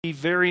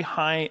very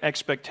high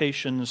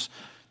expectations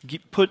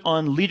put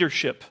on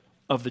leadership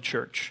of the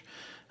church.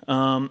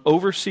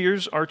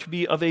 Overseers are to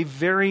be of a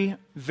very,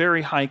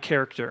 very high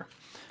character.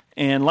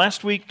 And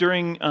last week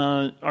during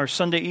our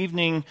Sunday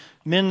evening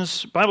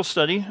men's Bible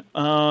study,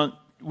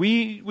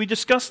 we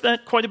discussed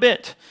that quite a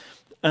bit.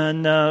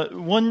 And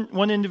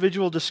one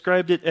individual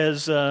described it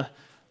as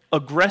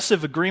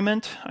aggressive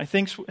agreement, I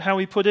think's how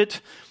he put it.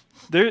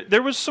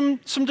 There was some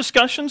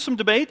discussion, some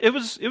debate. It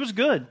was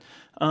good.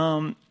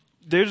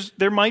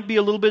 There might be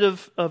a little bit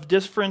of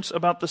difference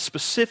about the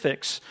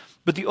specifics,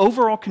 but the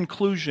overall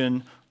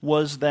conclusion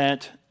was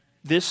that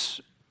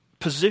this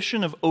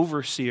position of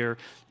overseer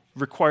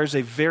requires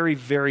a very,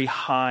 very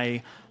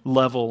high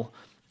level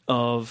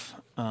of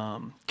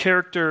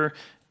character,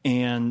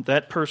 and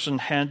that person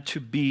had to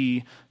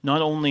be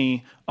not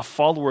only a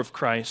follower of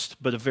Christ,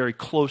 but a very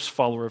close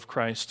follower of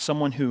Christ,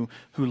 someone who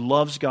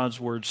loves God's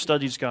Word,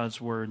 studies God's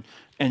Word,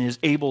 and is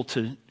able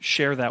to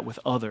share that with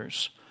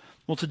others.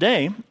 Well,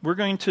 today, we're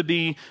going to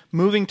be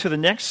moving to the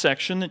next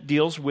section that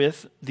deals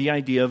with the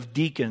idea of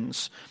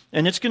deacons.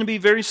 And it's going to be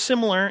very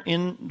similar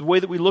in the way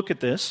that we look at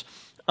this.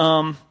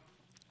 We're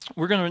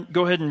going to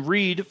go ahead and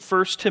read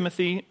 1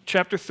 Timothy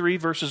chapter 3,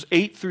 verses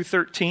 8 through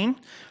 13,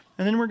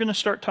 and then we're going to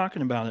start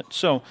talking about it.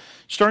 So,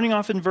 starting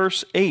off in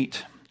verse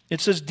 8,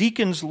 it says,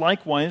 "Deacons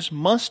likewise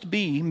must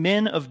be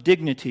men of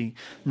dignity,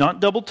 not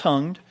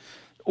double-tongued,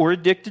 or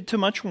addicted to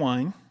much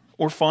wine,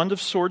 or fond of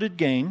sordid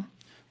gain,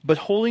 but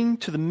holding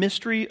to the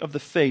mystery of the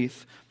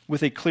faith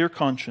with a clear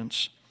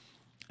conscience.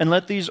 And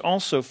let these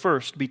also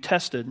first be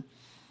tested,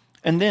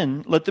 and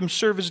then let them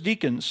serve as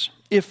deacons,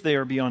 if they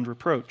are beyond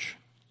reproach.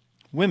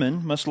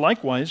 Women must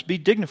likewise be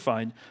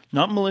dignified,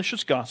 not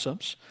malicious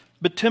gossips,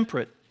 but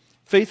temperate,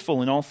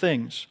 faithful in all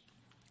things.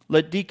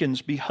 Let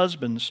deacons be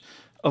husbands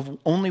of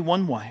only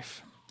one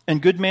wife,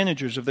 and good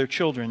managers of their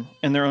children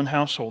and their own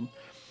household.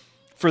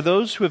 For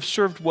those who have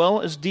served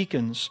well as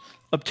deacons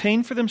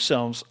obtain for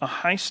themselves a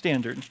high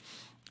standard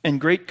and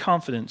great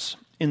confidence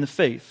in the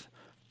faith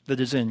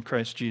that is in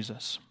Christ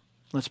Jesus."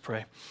 Let's pray.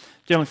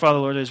 Dear Heavenly Father,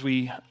 Lord, as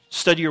we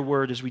study your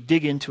word, as we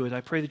dig into it, I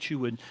pray that you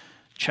would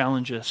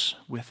challenge us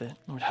with it.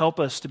 Lord, help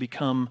us to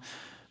become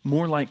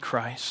more like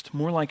Christ,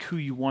 more like who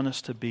you want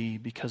us to be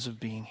because of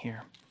being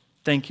here.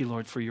 Thank you,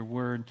 Lord, for your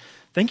word.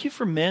 Thank you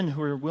for men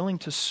who are willing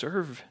to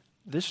serve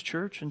this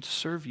church and to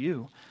serve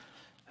you.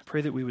 I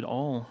pray that we would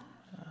all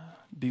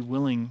be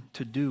willing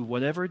to do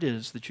whatever it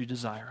is that you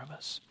desire of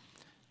us.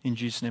 In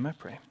Jesus' name I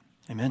pray.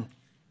 Amen.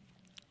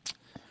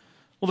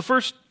 Well, the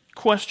first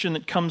question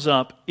that comes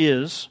up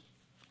is,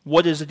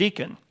 what is a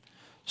deacon?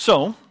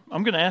 So,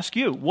 I'm going to ask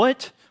you,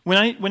 when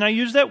I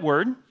use that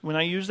word, when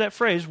I use that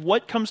phrase,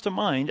 what comes to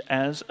mind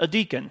as a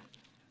deacon?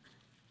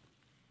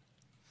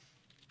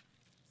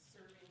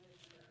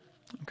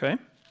 Okay,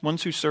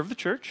 ones who serve the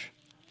church.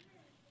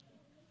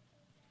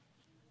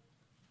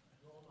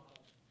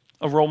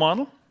 A role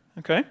model,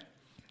 okay.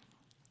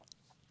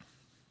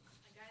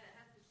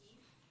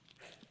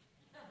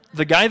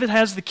 The guy that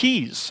has the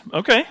keys.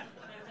 Okay.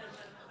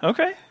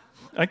 Okay.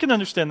 I can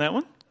understand that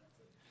one.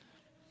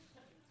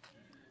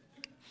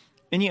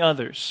 Any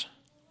others?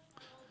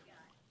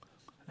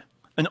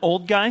 An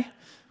old guy?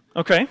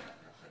 Okay.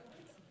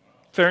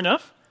 Fair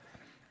enough.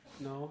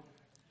 No.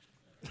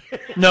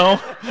 No.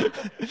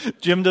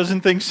 Jim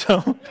doesn't think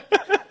so.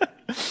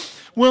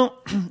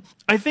 Well,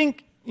 I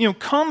think,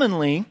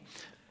 commonly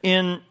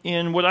in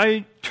what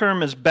I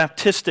term as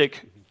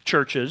Baptistic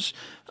churches,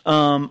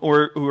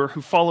 or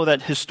who follow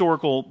that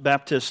historical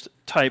Baptist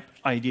type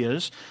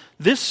ideas,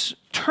 this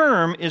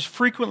term is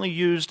frequently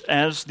used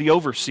as the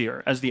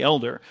overseer, as the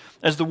elder,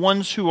 as the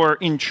ones who are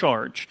in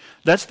charge.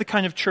 That's the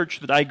kind of church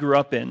that I grew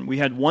up in. We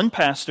had one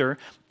pastor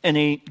and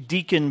a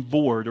deacon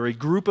board, or a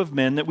group of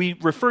men that we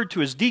referred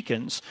to as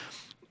deacons.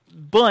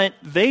 But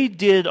they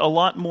did a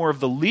lot more of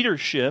the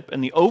leadership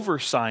and the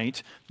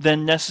oversight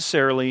than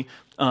necessarily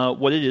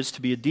what it is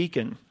to be a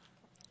deacon.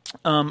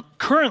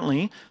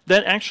 Currently,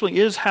 that actually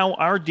is how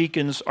our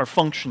deacons are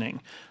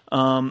functioning.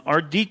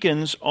 Our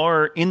deacons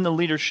are in the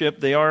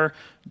leadership. They are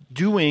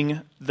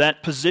doing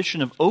that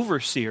position of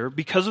overseer.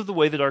 Because of the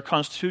way that our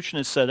Constitution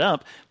is set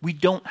up, we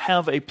don't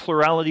have a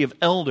plurality of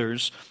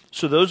elders,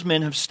 so those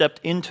men have stepped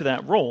into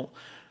that role.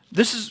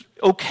 This is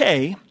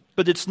okay,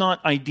 but it's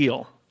not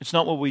ideal. It's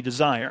not what we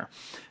desire.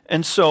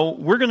 And so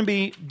we're going to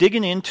be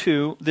digging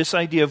into this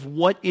idea of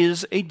what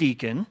is a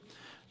deacon,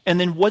 and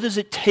then what does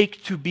it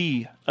take to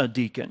be a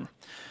deacon?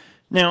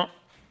 Now,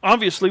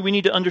 obviously, we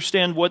need to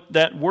understand what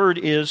that word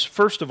is,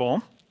 first of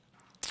all.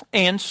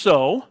 And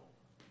so,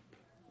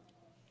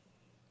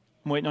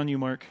 I'm waiting on you,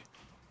 Mark.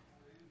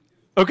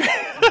 Okay.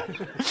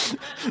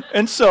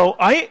 And so,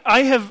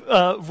 I have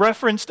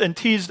referenced and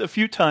teased a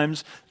few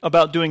times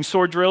about doing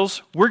sword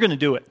drills. We're going to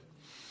do it.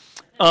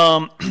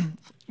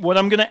 What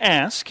I'm going to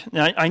ask,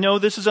 now I know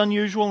this is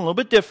unusual and a little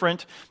bit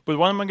different, but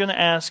what I'm going to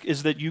ask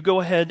is that you go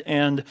ahead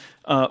and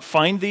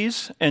find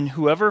these, and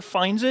whoever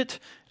finds it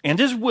and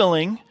is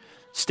willing,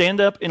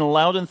 stand up in a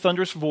loud and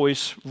thunderous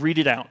voice, read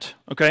it out,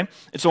 okay?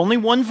 It's only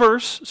one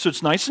verse, so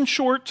it's nice and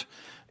short.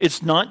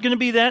 It's not going to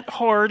be that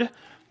hard,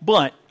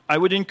 but I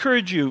would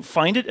encourage you,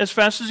 find it as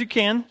fast as you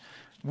can.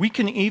 We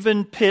can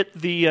even pit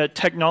the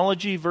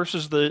technology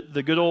versus the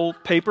good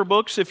old paper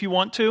books if you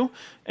want to,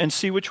 and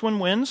see which one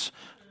wins.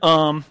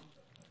 Now,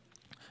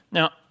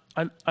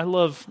 I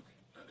love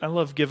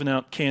giving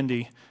out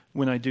candy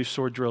when I do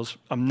sword drills.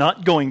 I'm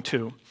not going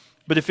to,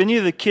 but if any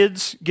of the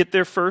kids get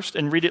there first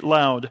and read it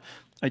loud,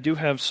 I do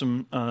have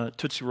some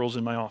Tootsie Rolls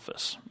in my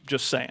office.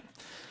 Just saying.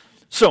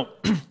 So,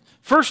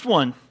 first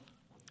one,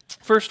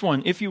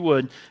 if you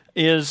would,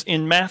 is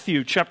in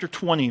Matthew chapter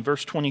 20,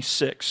 verse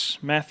 26.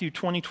 Matthew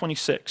 20,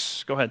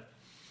 26. Go ahead.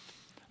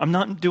 I'm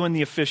not doing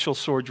the official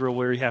sword drill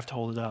where you have to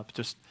hold it up.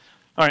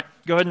 All right,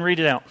 go ahead and read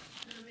it out.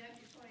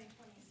 Matthew 20,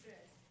 26.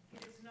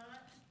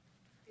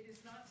 It is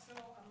not so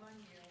among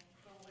you,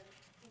 but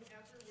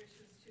whoever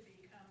wishes to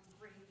become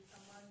great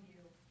among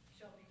you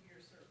shall be your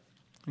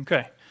servant.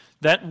 Okay.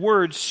 That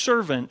word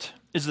servant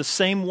is the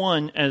same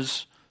one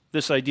as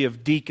this idea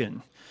of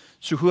deacon.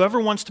 So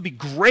whoever wants to be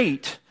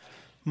great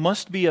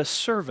must be a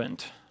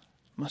servant,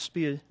 must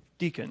be a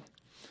deacon.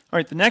 All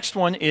right, the next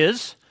one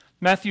is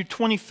Matthew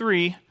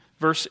 23,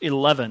 verse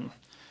 11.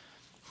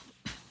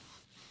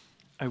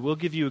 I will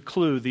give you a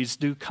clue. These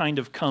do kind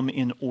of come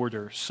in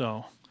order,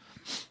 so.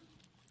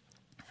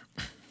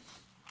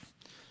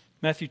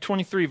 Matthew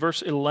 23,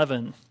 verse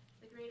 11.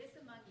 The greatest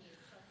among you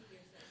shall be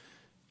your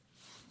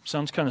servant.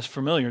 Sounds kind of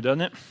familiar,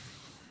 doesn't it?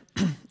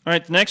 All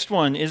right, the next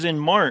one is in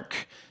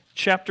Mark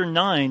chapter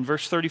 9,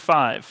 verse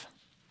 35.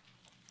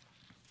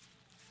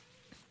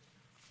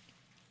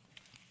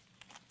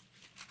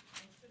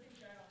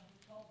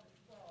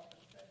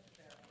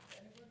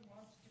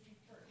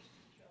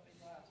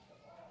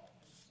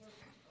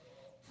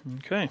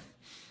 Okay.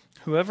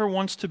 Whoever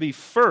wants to be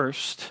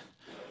first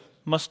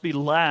must be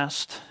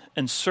last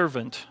and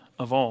servant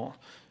of all.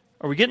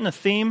 Are we getting a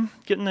theme?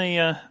 Getting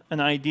an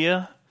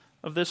idea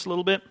of this a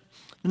little bit?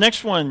 The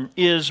next one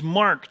is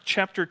Mark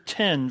chapter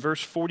 10,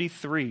 verse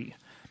 43.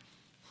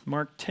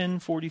 Mark 10,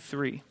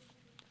 43.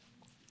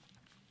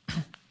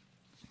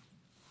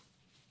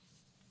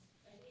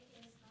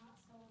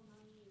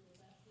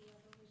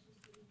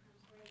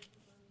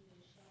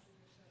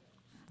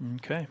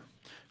 Okay.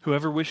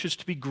 Whoever wishes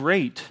to be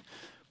great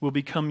will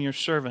become your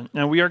servant.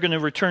 Now, we are going to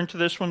return to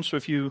this one, so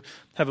if you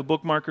have a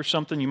bookmark or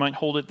something, you might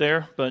hold it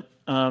there. But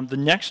the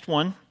next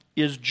one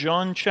is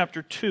John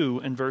chapter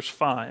 2 and verse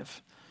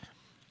 5.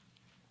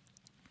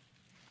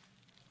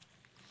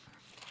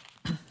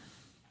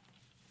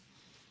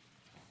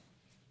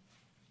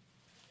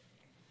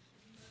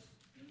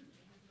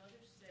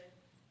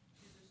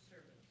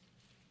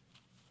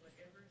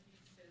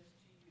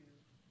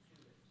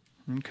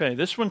 Okay,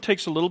 this one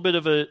takes a little bit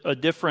of a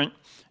different,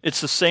 it's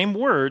the same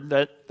word,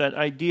 that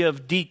idea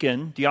of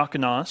deacon,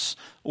 diakonos,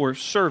 or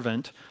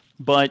servant,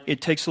 but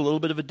it takes a little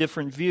bit of a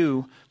different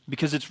view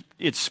because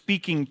it's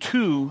speaking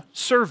to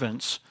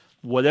servants.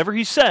 Whatever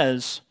he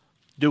says,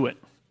 do it.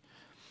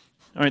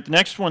 All right, the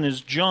next one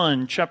is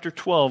John chapter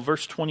 12,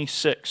 verse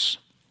 26.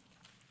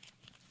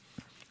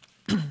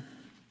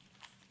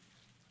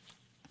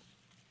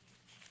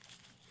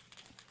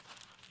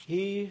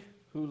 He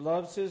who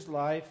loves his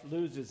life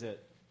loses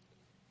it,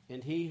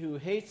 and he who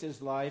hates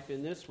his life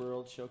in this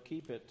world shall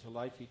keep it to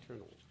life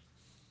eternal.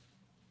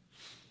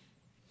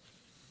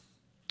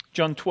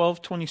 John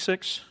 12,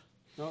 26.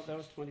 No, that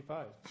was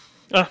 25.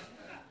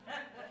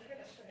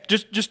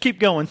 Just keep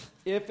going.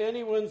 If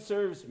anyone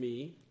serves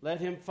me,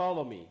 let him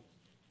follow me.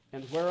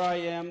 And where I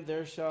am,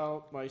 there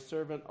shall my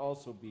servant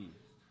also be.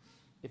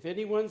 If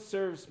anyone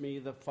serves me,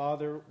 the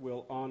Father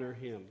will honor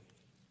him.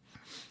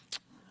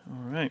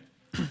 All right.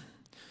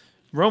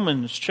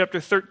 Romans chapter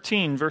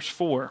 13, verse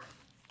 4.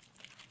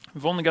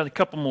 We've only got a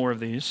couple more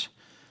of these,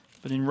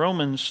 but in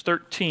Romans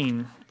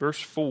 13, verse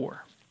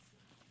 4.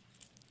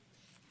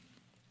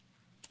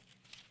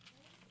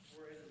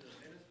 For it is the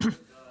ministry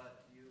of God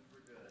to you for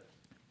good.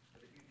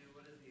 But if you do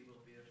what is evil,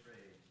 be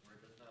afraid, for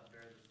it does not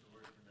bear the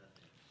sword for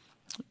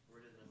nothing. For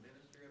it is the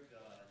ministry of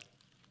God,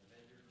 an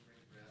avenger who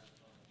brings wrath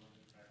upon the one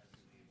who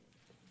practices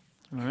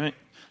evil. All right.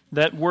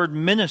 That word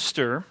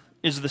minister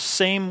is the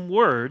same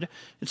word.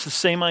 It's the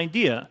same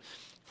idea.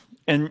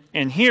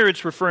 And here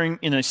it's referring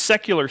in a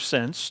secular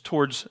sense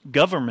towards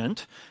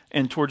government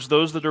and towards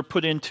those that are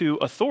put into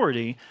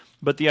authority,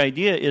 but the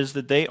idea is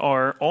that they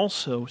are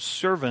also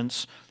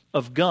servants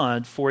of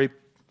God for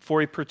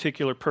a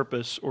particular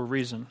purpose or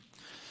reason.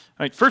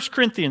 All right, 1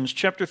 Corinthians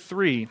chapter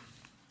 3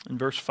 and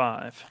verse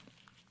 5.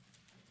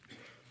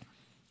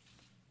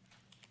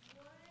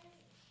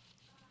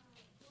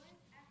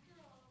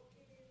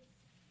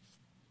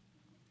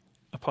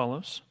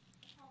 Apollos.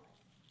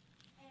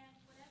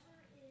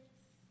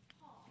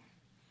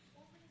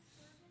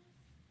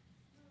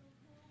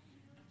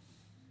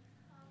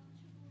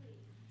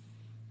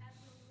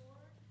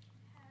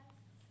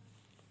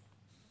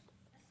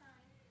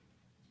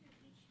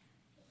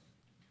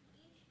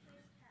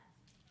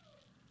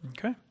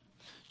 Okay.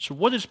 So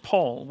what is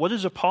Paul? What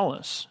is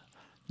Apollos?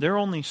 They're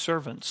only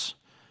servants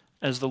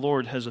as the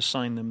Lord has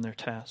assigned them their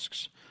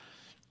tasks.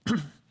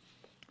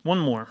 One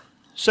more.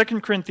 2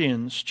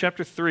 Corinthians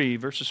chapter 3,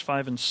 verses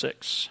 5 and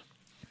 6.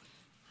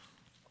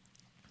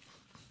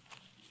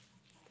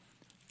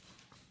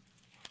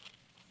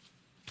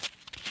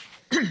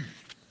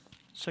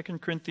 2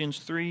 Corinthians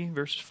 3,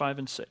 verses 5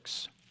 and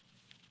 6.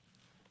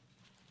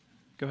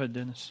 Go ahead,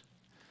 Dennis.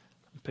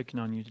 I'm picking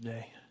on you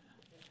today.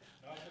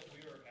 Not that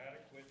we are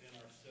adequate in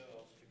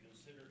ourselves to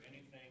consider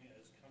anything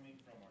as coming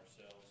from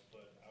ourselves,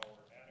 but our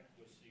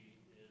adequacy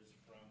is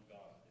from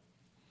God,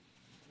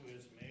 who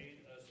has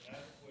made us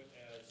adequate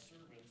as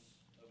servants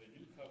of a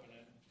new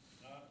covenant,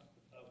 not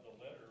of the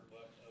letter,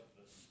 but of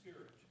the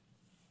Spirit.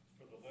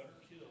 For the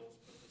letter kills,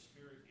 but the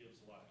Spirit gives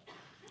life.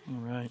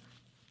 All right.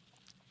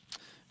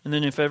 And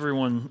then if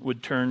everyone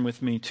would turn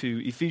with me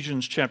to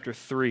Ephesians chapter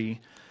 3.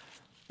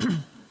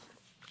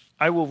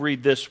 I will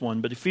read this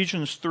one, but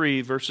Ephesians 3,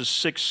 verses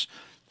 6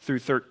 through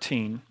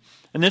 13.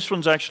 And this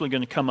one's actually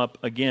going to come up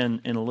again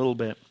in a little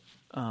bit.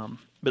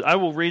 But I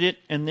will read it,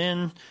 and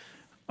then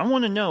I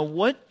want to know,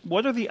 what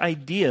are the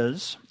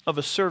ideas of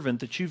a servant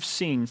that you've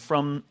seen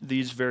from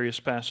these various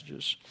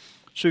passages?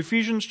 So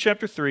Ephesians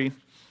chapter 3,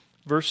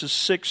 verses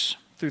 6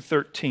 through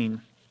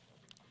 13.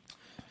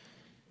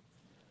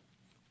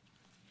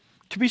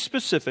 To be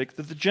specific,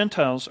 that the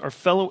Gentiles are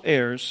fellow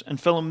heirs and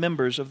fellow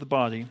members of the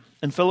body,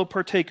 and fellow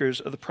partakers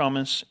of the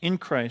promise in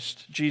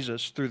Christ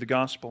Jesus through the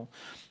gospel,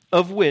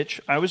 of which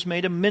I was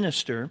made a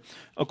minister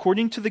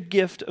according to the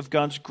gift of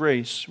God's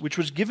grace, which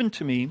was given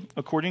to me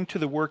according to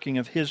the working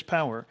of his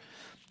power.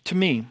 To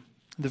me,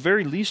 the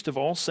very least of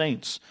all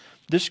saints,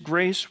 this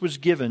grace was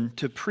given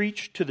to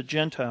preach to the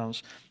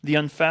Gentiles the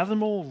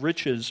unfathomable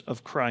riches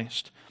of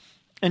Christ,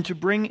 and to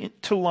bring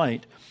to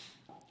light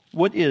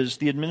what is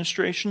the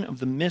administration of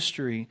the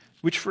mystery,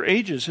 which for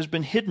ages has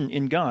been hidden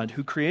in God,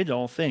 who created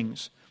all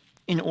things,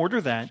 in order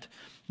that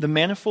the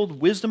manifold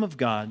wisdom of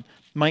God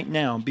might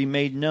now be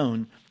made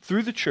known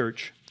through the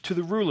church to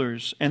the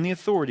rulers and the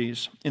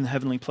authorities in the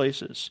heavenly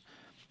places.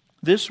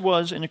 This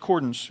was in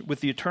accordance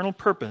with the eternal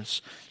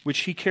purpose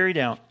which he carried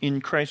out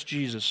in Christ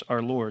Jesus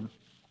our Lord,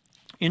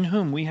 in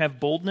whom we have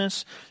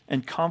boldness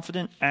and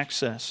confident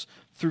access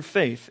through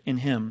faith in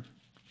him.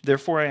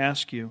 Therefore I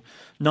ask you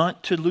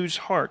not to lose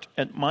heart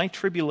at my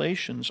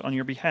tribulations on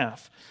your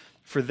behalf,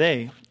 for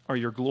they are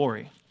your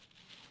glory.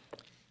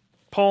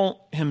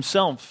 Paul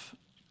himself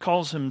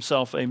calls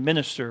himself a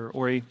minister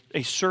or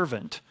a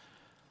servant.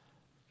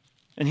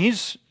 And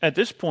he's, at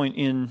this point,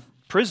 in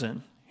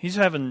prison. He's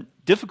having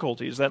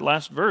difficulties. That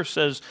last verse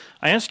says,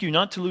 I ask you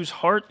not to lose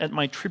heart at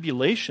my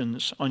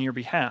tribulations on your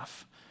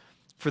behalf,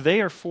 for they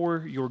are for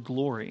your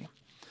glory.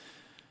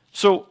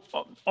 So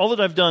all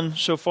that I've done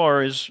so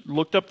far is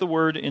looked up the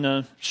word in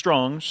a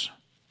Strong's,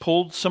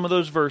 pulled some of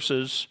those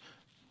verses.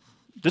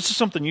 This is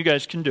something you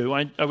guys can do.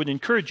 I would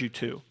encourage you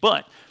to.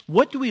 But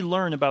what do we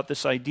learn about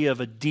this idea of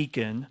a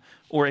deacon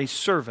or a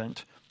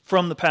servant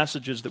from the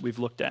passages that we've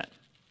looked at?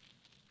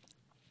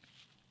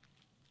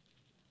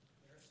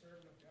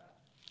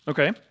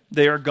 Okay,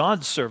 they are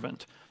God's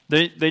servant.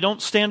 They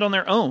don't stand on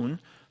their own.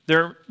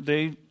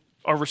 They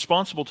are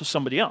responsible to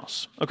somebody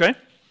else. Okay?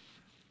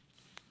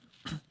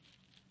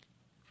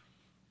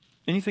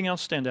 Anything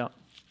else stand out?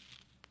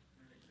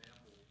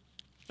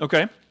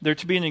 Okay, they're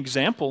to be an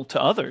example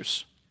to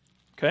others.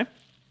 Okay?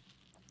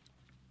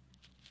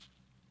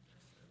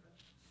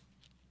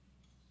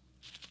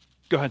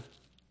 Go ahead.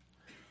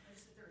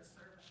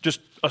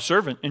 Just a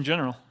servant in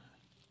general.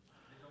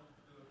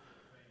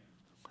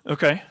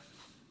 Okay.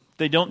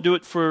 They don't do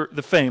it for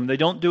the fame. They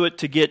don't do it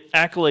to get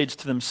accolades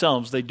to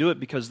themselves. They do it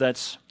because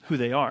that's who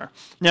they are.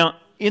 Now,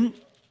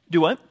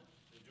 do what?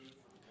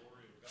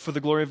 For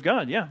the glory of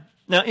God, yeah.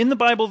 Now, in the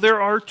Bible,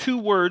 there are two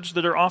words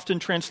that are often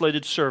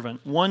translated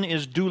servant. One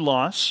is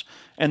doulos,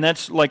 and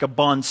that's like a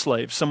bond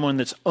slave, someone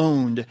that's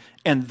owned,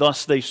 and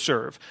thus they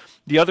serve.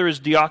 The other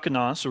is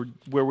diakonos, or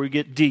where we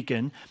get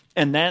deacon,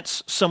 and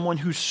that's someone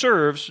who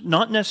serves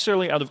not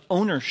necessarily out of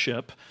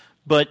ownership,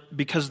 but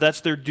because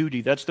that's their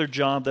duty, that's their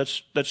job,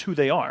 that's who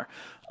they are.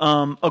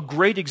 A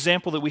great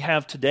example that we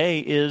have today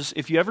is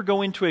if you ever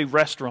go into a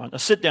restaurant, a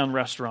sit-down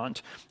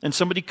restaurant, and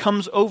somebody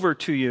comes over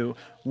to you,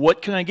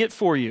 what can I get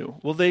for you?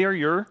 Well, they are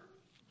your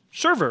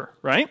server,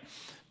 right?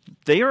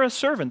 They are a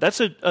servant. That's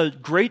a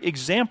great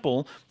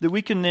example that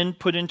we can then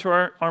put into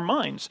our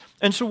minds.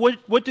 And so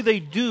what do they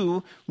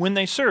do when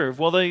they serve?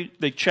 Well,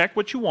 they check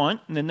what you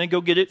want, and then they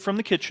go get it from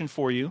the kitchen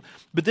for you.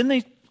 But then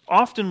they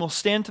often will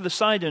stand to the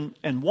side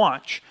and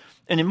watch.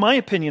 And in my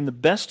opinion, the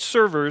best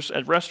servers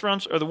at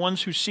restaurants are the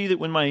ones who see that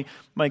when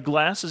my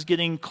glass is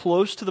getting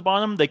close to the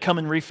bottom, they come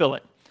and refill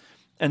it.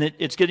 And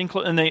it's getting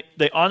close, and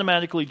they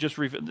automatically just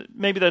refill.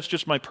 Maybe that's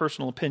just my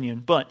personal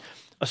opinion, but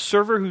a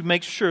server who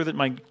makes sure that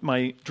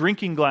my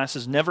drinking glass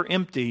is never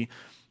empty,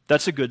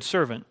 that's a good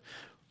servant.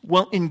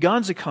 Well, in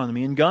God's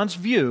economy, in God's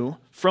view,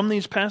 from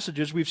these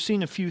passages, we've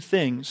seen a few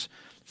things.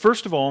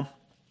 First of all,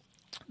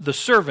 the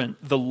servant,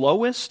 the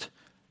lowest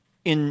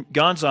in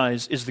God's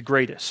eyes, is the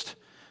greatest.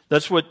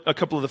 That's what a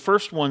couple of the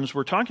first ones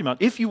were talking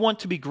about. If you want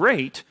to be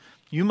great,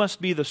 you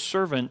must be the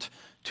servant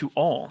to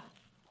all.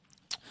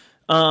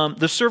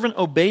 The servant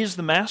obeys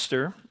the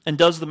master and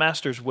does the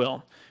master's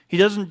will. He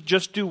doesn't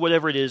just do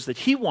whatever it is that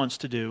he wants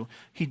to do.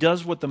 He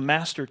does what the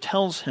master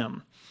tells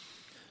him.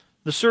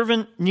 The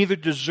servant neither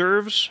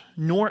deserves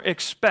nor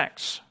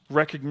expects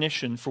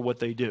recognition for what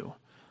they do.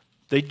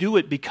 They do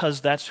it because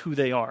that's who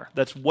they are.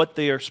 That's what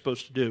they are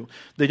supposed to do.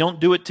 They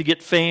don't do it to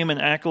get fame and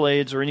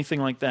accolades or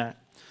anything like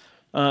that.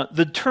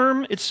 The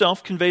term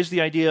itself conveys the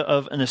idea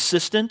of an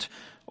assistant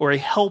or a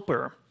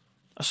helper,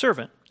 a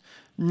servant.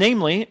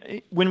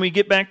 Namely, when we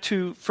get back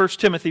to 1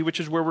 Timothy,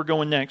 which is where we're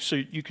going next, so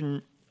you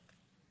can...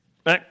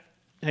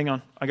 hang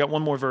on, I got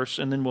one more verse,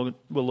 and then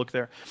we'll look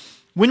there.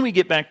 When we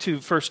get back to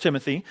 1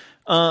 Timothy,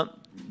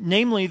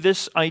 namely,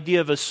 this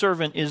idea of a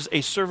servant is a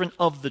servant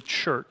of the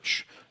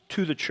church,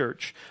 to the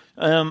church.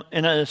 And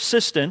an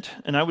assistant,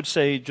 and I would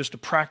say just a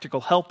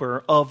practical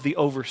helper of the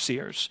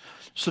overseers.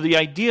 So the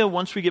idea,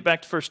 once we get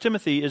back to 1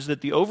 Timothy, is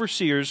that the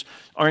overseers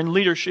are in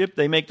leadership,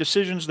 they make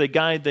decisions, they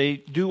guide, they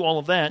do all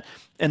of that,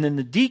 and then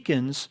the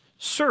deacons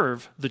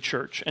serve the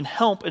church and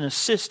help and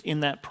assist in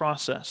that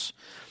process.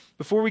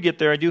 Before we get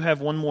there, I do have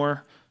one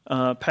more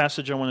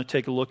passage I want to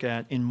take a look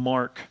at in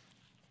Mark.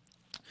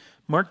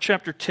 Mark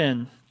chapter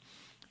 10,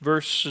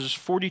 verses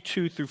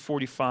 42 through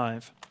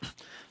 45.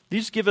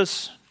 These give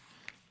us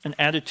an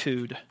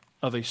attitude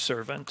of a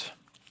servant.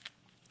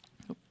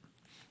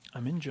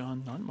 I'm in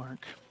John, not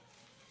Mark.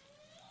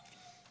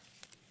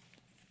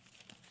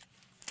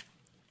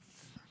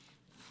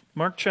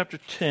 Mark chapter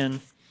 10,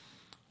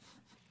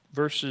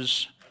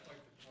 verses... I'd like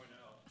to point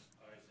out,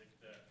 Isaac,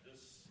 that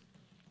this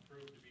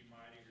proved to be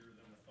mightier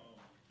than the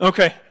phone.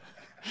 Okay.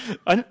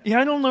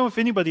 I don't know if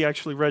anybody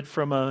actually read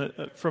from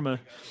a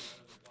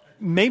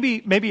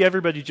maybe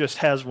everybody just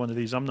has one of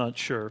these. I'm not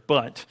sure,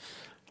 but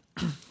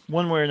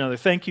one way or another.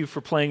 Thank you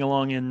for playing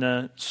along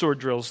in sword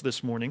drills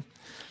this morning.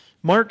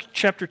 Mark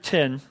chapter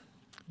 10,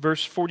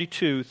 verse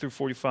 42 through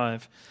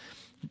 45.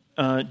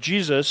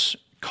 Jesus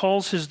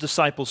calls his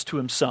disciples to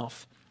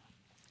himself.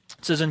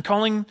 It says, in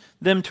calling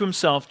them to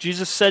himself,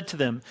 Jesus said to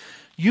them,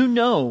 "You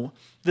know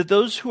that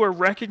those who are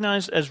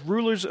recognized as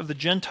rulers of the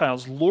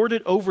Gentiles lord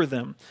it over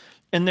them,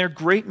 and their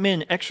great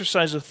men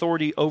exercise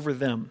authority over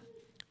them.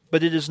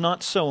 But it is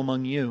not so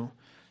among you.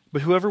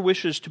 But whoever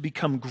wishes to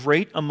become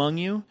great among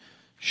you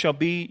shall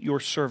be your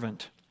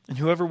servant, and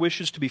whoever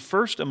wishes to be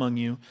first among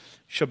you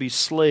shall be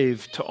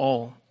slave to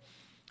all.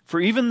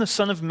 For even the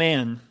Son of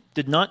Man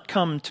did not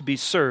come to be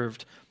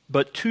served,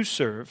 but to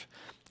serve,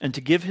 and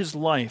to give his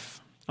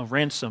life a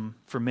ransom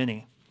for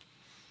many."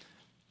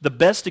 The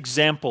best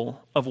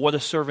example of what a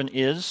servant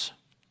is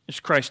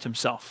Christ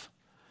himself.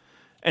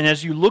 And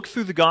as you look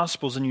through the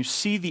Gospels and you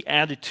see the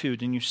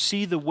attitude and you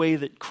see the way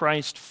that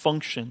Christ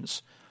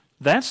functions,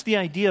 that's the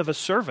idea of a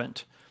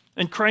servant.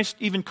 And Christ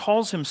even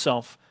calls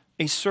himself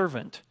a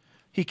servant.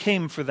 He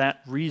came for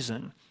that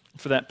reason,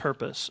 for that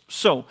purpose.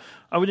 So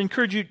I would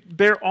encourage you to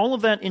bear all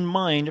of that in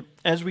mind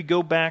as we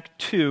go back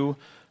to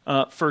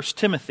 1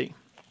 Timothy.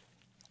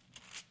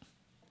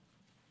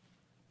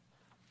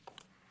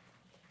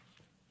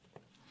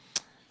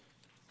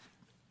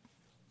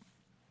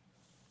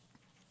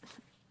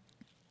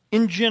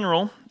 In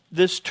general,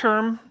 this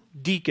term,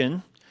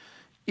 deacon,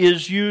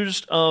 is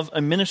used of a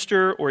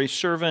minister or a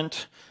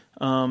servant,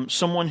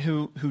 someone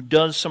who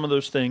does some of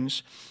those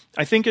things.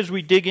 I think as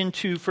we dig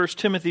into 1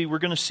 Timothy, we're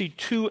going to see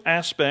two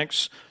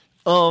aspects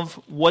of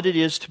what it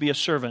is to be a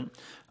servant.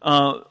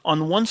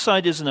 On one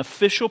side is an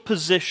official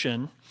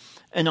position,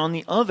 and on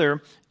the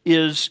other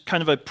is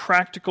kind of a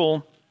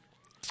practical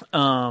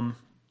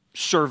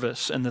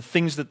service and the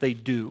things that they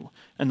do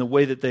and the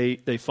way that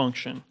they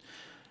function.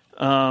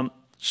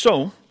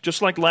 So,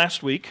 just like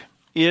last week,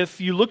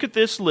 if you look at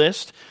this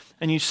list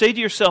and you say to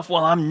yourself,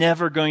 well, I'm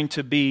never going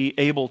to be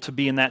able to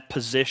be in that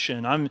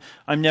position, I'm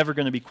never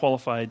going to be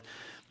qualified,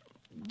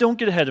 don't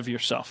get ahead of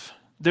yourself.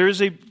 There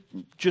is a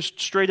just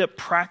straight up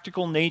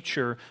practical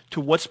nature to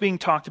what's being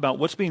talked about,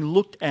 what's being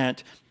looked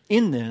at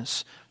in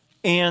this,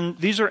 and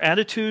these are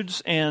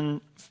attitudes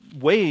and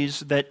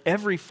ways that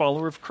every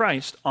follower of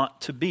Christ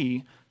ought to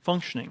be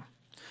functioning.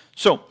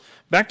 So,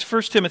 back to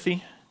 1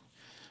 Timothy,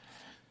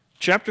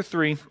 chapter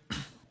 3,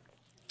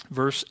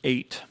 verse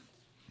 8.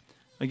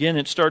 Again,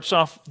 it starts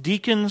off,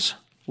 deacons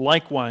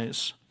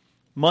likewise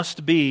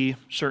must be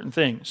certain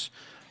things.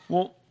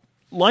 Well,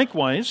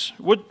 likewise,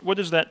 what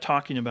is that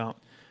talking about?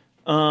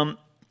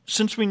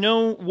 Since we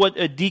know what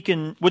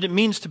it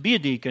means to be a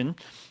deacon,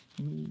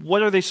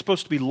 what are they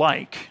supposed to be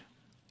like?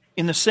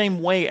 In the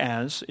same way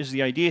as is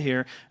the idea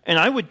here. And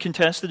I would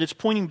contest that it's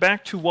pointing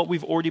back to what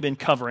we've already been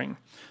covering.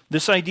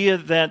 This idea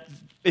that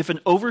if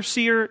an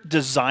overseer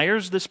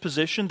desires this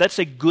position, that's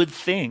a good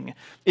thing.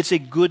 It's a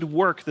good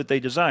work that they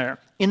desire.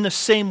 In the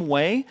same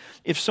way,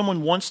 if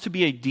someone wants to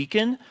be a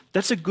deacon,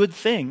 that's a good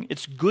thing.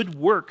 It's good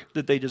work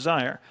that they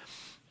desire.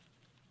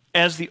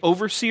 As the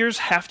overseers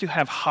have to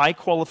have high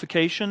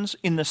qualifications,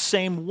 in the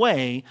same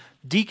way,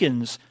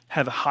 deacons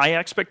have high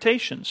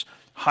expectations,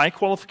 high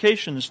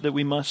qualifications that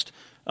we must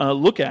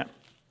look at.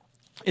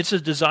 It's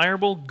a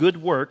desirable,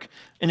 good work,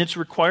 and it's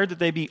required that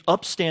they be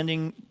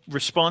upstanding,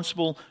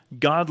 responsible,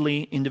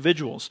 godly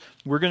individuals.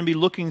 We're going to be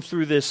looking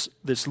through this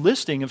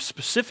listing of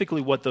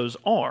specifically what those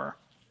are.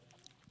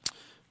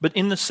 But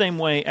in the same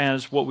way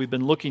as what we've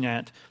been looking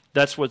at,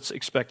 that's what's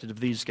expected of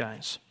these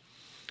guys.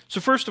 So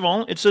first of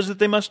all, it says that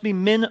they must be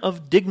men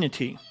of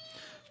dignity.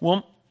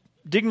 Well,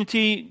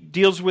 dignity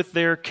deals with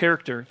their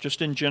character,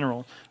 just in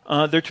general.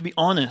 They're to be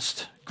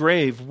honest,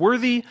 grave,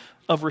 worthy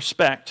of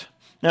respect.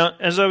 Now,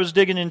 as I was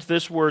digging into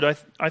this word,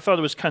 I thought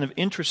it was kind of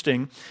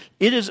interesting.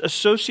 It is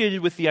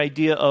associated with the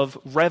idea of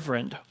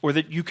reverend, or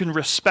that you can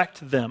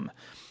respect them.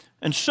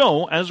 And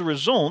so, as a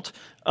result,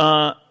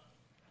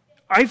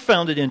 I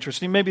found it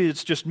interesting, maybe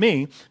it's just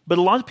me, but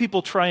a lot of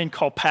people try and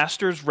call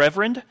pastors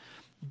reverend,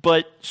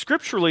 but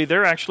scripturally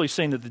they're actually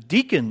saying that the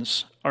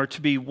deacons are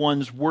to be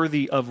ones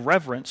worthy of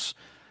reverence.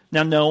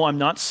 Now, no, I'm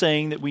not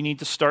saying that we need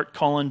to start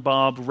calling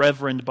Bob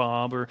Reverend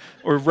Bob, or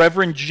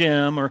Reverend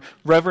Jim, or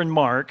Reverend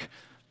Mark.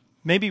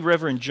 Maybe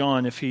Reverend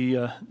John if he...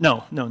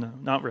 No,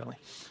 not really.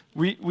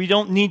 We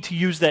don't need to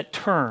use that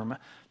term,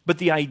 but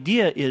the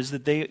idea is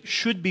that they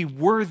should be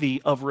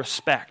worthy of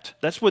respect.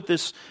 That's what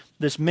this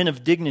men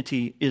of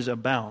dignity is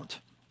about.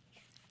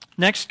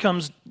 Next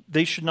comes,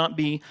 they should not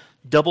be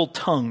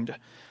double-tongued.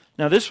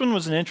 Now, this one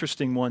was an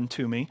interesting one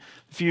to me.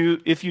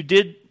 If you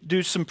did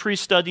do some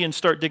pre-study and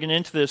start digging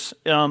into this,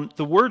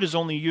 the word is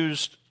only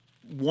used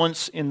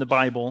once in the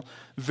Bible,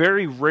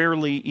 very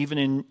rarely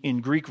even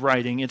in Greek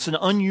writing. It's an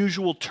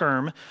unusual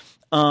term,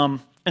 and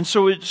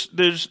so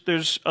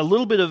there's a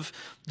little bit of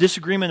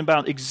disagreement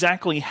about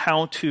exactly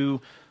how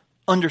to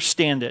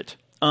understand it.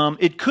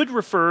 It could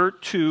refer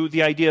to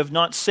the idea of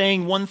not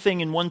saying one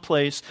thing in one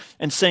place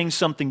and saying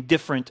something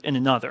different in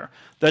another.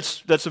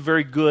 That's a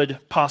very good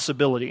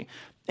possibility.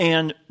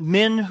 And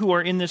men who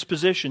are in this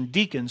position,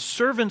 deacons,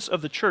 servants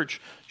of the church,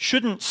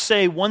 shouldn't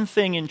say one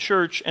thing in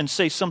church and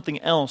say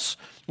something else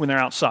when they're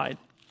outside.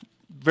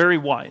 Very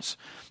wise.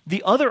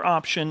 The other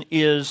option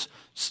is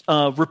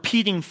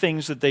repeating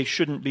things that they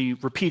shouldn't be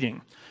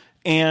repeating.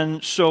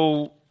 And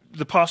so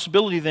the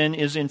possibility then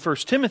is in 1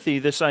 Timothy,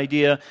 this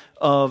idea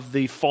of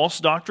the false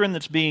doctrine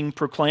that's being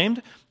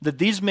proclaimed, that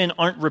these men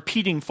aren't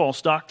repeating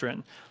false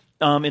doctrine.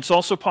 It's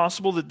also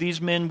possible that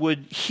these men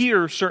would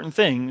hear certain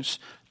things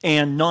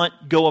and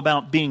not go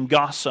about being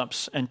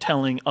gossips and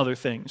telling other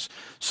things.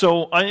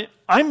 So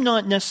I'm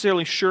not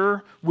necessarily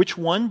sure which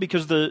one,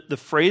 because the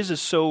phrase is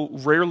so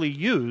rarely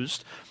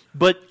used,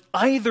 but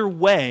either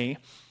way,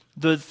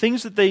 the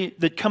things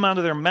that come out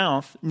of their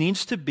mouth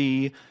needs to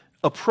be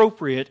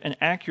appropriate and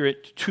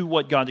accurate to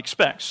what God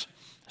expects.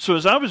 So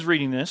as I was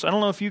reading this, I don't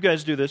know if you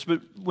guys do this,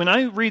 but when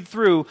I read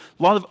through,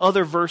 a lot of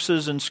other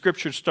verses and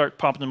scriptures start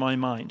popping in my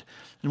mind.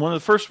 And one of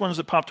the first ones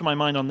that popped to my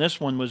mind on this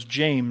one was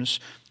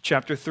James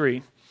chapter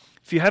 3.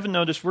 If you haven't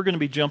noticed, we're going to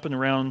be jumping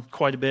around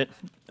quite a bit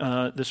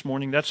this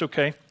morning. That's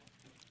okay.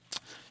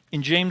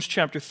 In James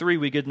chapter 3,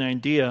 we get an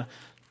idea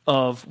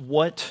of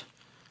what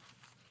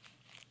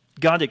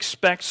God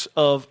expects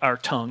of our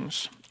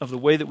tongues, of the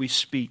way that we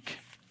speak.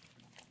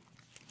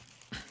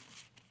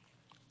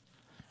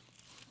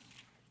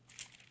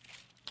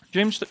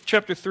 James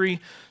chapter 3,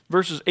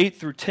 verses 8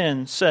 through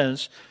 10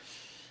 says,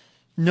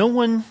 "No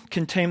one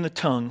can tame the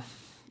tongue.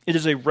 It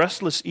is a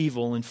restless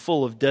evil and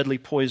full of deadly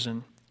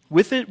poison.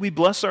 With it we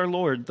bless our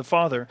Lord, the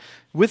Father.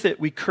 With it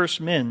we curse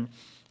men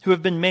who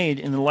have been made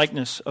in the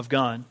likeness of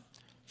God.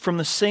 From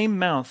the same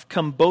mouth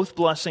come both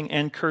blessing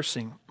and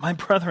cursing. My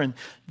brethren,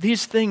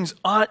 these things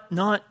ought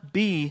not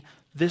be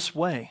this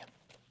way."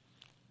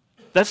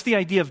 That's the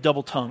idea of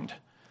double-tongued.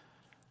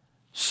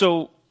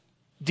 So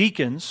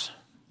deacons,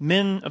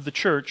 men of the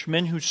church,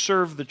 men who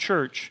serve the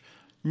church,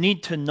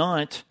 need to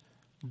not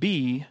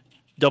be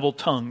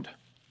double-tongued.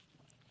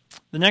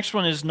 The next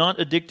one is not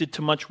addicted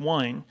to much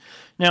wine.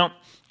 Now,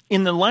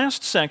 in the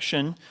last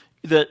section,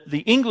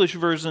 the English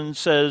version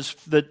says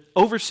that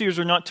overseers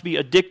are not to be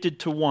addicted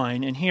to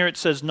wine, and here it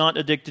says not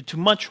addicted to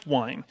much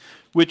wine,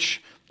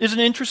 which is an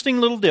interesting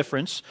little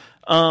difference.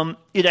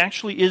 It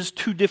actually is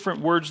two different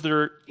words that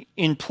are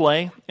in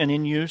play and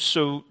in use,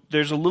 so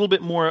there's a little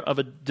bit more of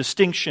a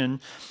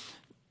distinction.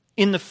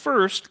 In the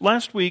first,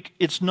 last week,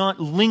 it's not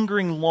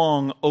lingering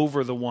long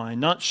over the wine,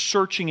 not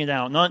searching it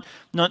out,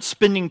 not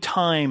spending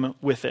time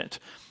with it.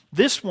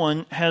 This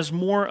one has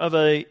more of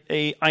a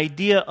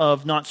idea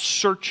of not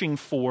searching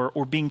for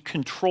or being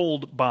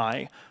controlled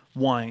by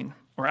wine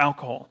or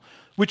alcohol,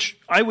 which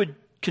I would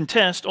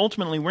contest.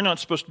 Ultimately, we're not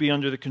supposed to be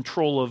under the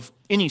control of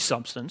any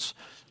substance,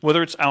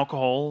 whether it's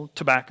alcohol,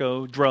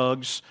 tobacco,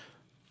 drugs,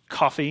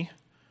 coffee,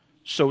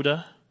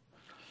 soda.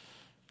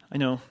 I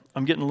know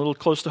I'm getting a little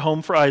close to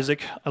home for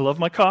Isaac. I love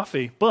my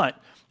coffee, but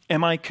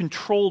am I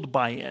controlled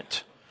by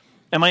it?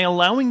 Am I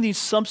allowing these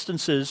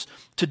substances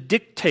to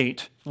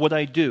dictate what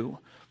I do?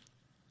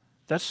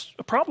 That's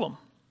a problem.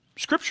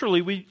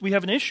 Scripturally, we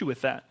have an issue with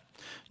that.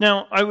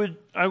 Now, I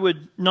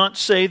would not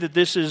say that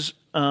this is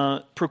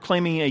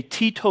proclaiming a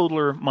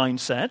teetotaler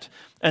mindset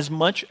as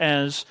much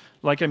as,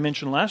 like I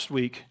mentioned last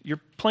week,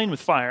 you're playing with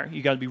fire.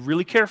 You got to be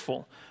really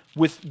careful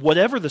with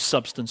whatever the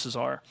substances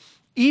are.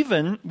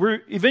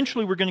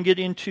 Eventually we're going to get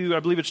into, I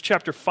believe it's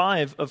chapter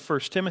 5 of 1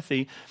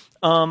 Timothy.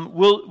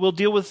 We'll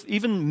deal with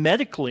even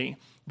medically.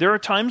 There are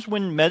times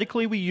when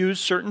medically we use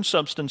certain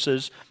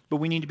substances, but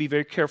we need to be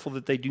very careful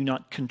that they do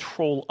not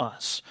control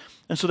us.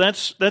 And so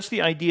that's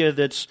the idea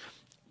that's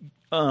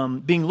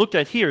being looked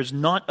at here, is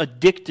not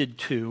addicted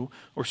to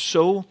or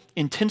so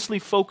intensely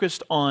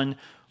focused on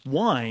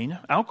wine,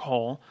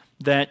 alcohol,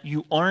 that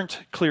you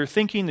aren't clear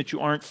thinking, that you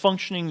aren't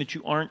functioning, that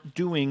you aren't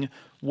doing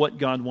what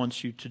God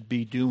wants you to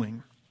be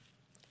doing.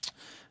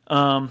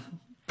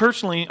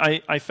 Personally,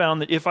 I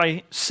found that if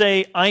I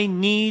say I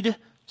need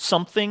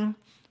something,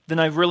 then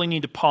I really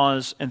need to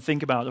pause and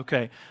think about,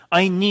 okay,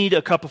 I need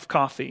a cup of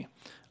coffee.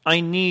 I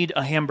need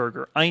a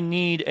hamburger. I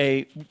need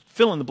a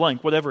fill in the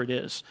blank, whatever it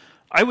is.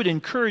 I would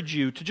encourage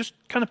you to just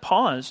kind of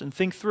pause and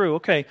think through,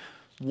 okay,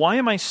 why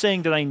am I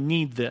saying that I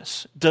need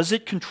this? Does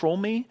it control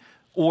me?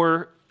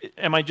 Or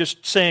am I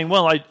just saying,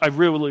 well, I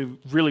really,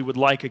 really would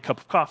like a cup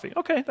of coffee?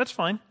 Okay, that's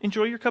fine.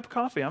 Enjoy your cup of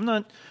coffee. I'm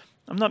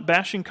not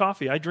bashing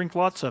coffee. I drink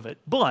lots of it.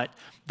 But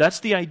that's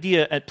the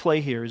idea at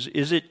play here,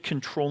 is it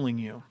controlling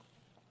you?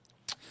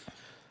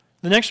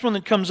 The next one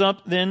that comes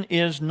up then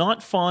is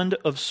not fond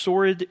of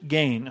sordid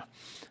gain.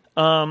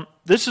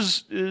 This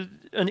is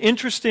an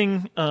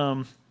interesting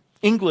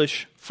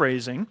English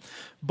phrasing,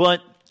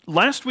 but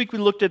last week we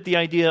looked at the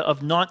idea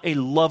of not a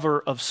lover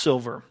of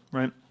silver,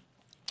 right?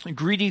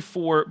 Greedy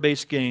for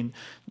base gain.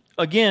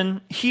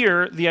 Again,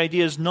 here the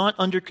idea is not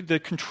under the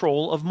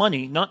control of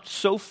money, not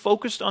so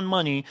focused on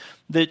money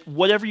that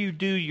whatever you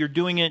do, you're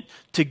doing it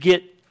to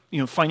get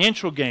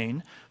financial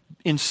gain.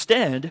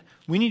 Instead,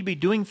 we need to be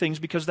doing things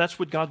because that's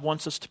what God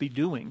wants us to be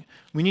doing.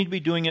 We need to be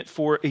doing it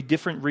for a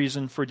different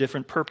reason, for a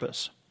different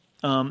purpose.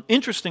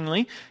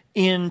 Interestingly,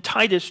 in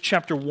Titus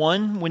chapter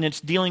 1, when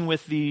it's dealing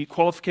with the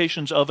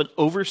qualifications of an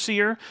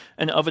overseer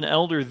and of an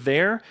elder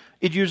there,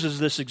 it uses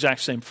this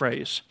exact same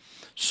phrase.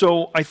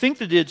 So I think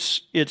that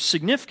it's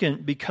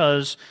significant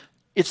because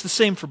it's the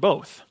same for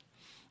both.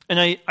 And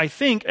I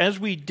think as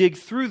we dig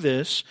through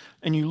this,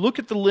 and you look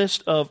at the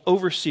list of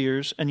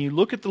overseers, and you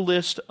look at the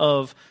list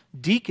of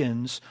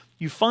deacons,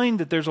 you find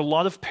that there's a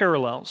lot of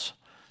parallels.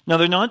 Now,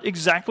 they're not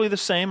exactly the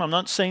same. I'm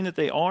not saying that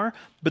they are,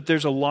 but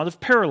there's a lot of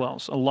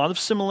parallels, a lot of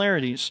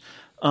similarities.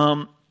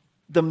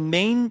 The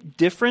main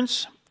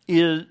difference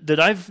that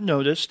I've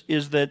noticed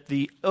is that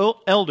the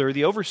elder,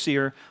 the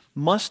overseer,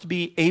 must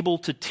be able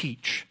to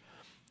teach.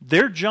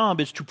 Their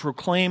job is to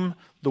proclaim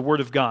the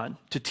Word of God,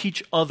 to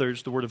teach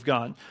others the Word of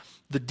God.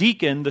 The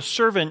deacon, the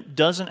servant,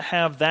 doesn't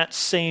have that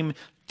same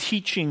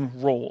teaching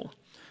role.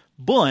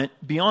 But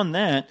beyond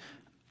that,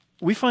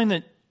 we find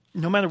that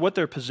no matter what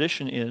their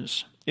position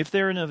is, if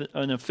they're in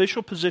an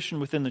official position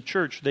within the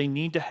church, they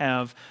need to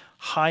have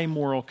high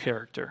moral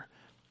character.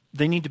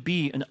 They need to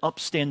be an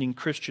upstanding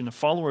Christian, a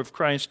follower of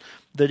Christ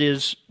that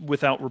is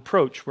without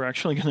reproach. We're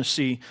actually going to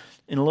see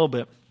in a little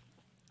bit.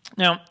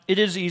 Now, it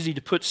is easy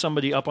to put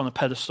somebody up on a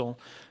pedestal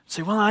and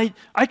say, well,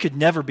 I could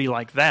never be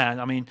like that.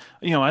 I mean,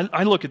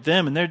 I look at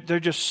them and they're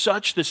just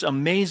such this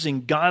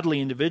amazing,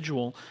 godly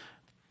individual.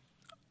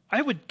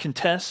 I would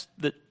contest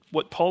that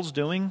what Paul's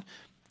doing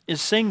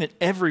is saying that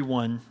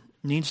everyone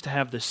needs to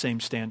have this same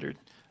standard.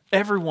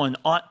 Everyone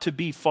ought to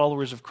be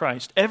followers of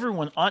Christ.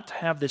 Everyone ought to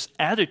have this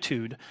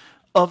attitude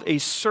of a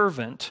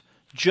servant,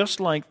 just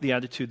like the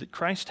attitude that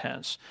Christ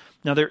has.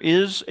 Now, there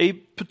is a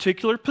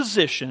particular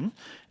position,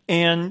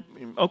 and,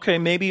 okay,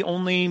 maybe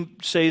only,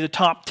 say, the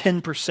top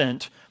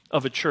 10%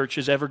 of a church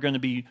is ever going to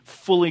be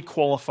fully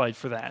qualified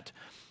for that.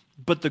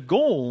 But the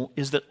goal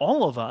is that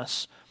all of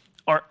us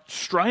are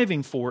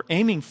striving for,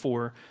 aiming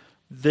for,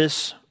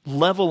 this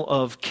level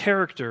of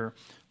character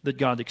that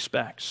God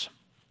expects.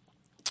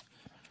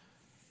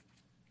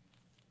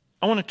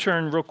 I want to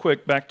turn real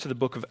quick back to the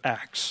book of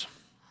Acts.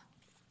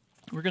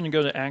 We're going to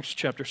go to Acts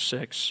chapter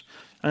 6.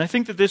 And I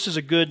think that this is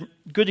a good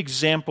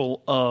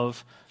example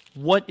of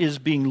what is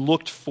being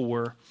looked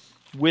for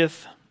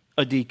with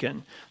a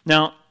deacon.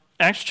 Now,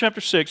 Acts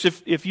chapter 6,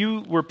 if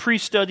you were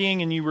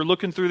pre-studying and you were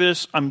looking through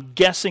this, I'm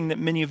guessing that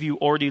many of you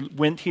already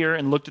went here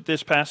and looked at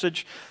this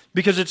passage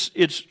because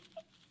it's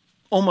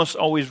almost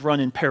always run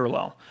in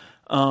parallel.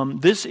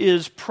 This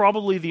is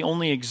probably the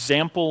only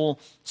example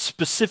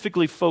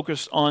specifically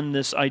focused on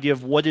this idea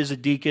of what is a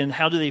deacon,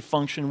 how do they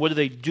function, what do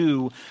they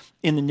do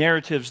in the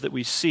narratives that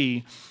we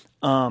see.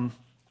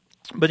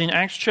 But in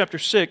Acts chapter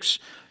 6,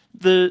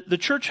 the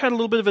church had a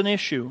little bit of an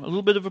issue, a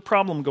little bit of a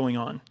problem going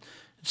on.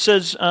 It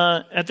says,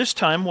 at this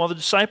time, while the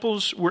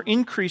disciples were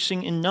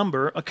increasing in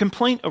number, a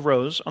complaint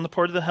arose on the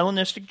part of the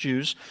Hellenistic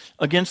Jews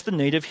against the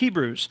native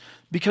Hebrews,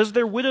 because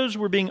their widows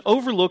were being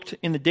overlooked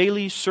in the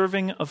daily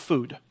serving of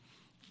food.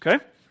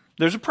 Okay?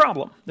 There's a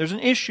problem. There's an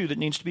issue that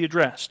needs to be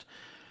addressed.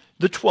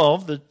 The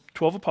 12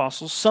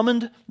 apostles,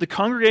 summoned the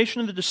congregation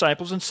of the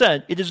disciples and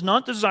said, "It is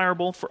not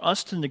desirable for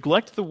us to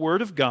neglect the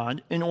word of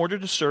God in order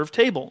to serve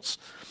tables.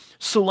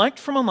 Select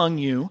from among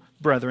you,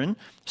 brethren,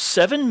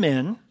 7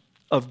 men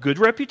of good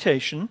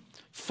reputation,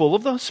 full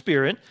of the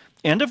Spirit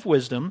and of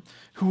wisdom,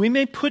 who we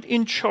may put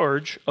in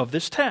charge of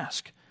this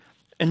task.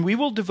 And we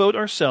will devote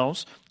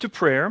ourselves to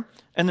prayer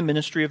and the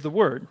ministry of the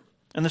word."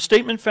 And the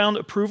statement found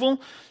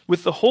approval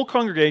with the whole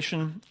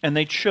congregation, and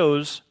they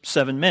chose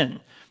 7 men.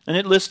 And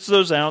it lists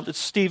those out. It's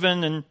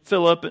Stephen and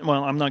Philip.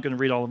 Well, I'm not going to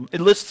read all of them. It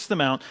lists them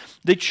out.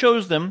 They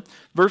chose them.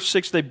 Verse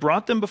 6, they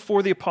brought them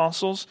before the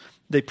apostles.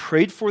 They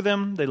prayed for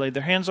them. They laid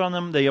their hands on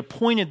them. They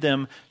appointed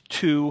them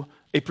to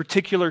a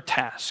particular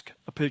task,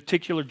 a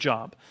particular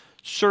job,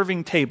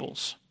 serving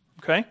tables.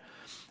 Okay?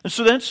 And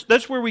so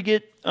that's where we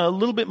get a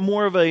little bit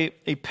more of a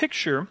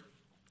picture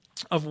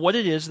of what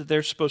it is that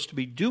they're supposed to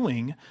be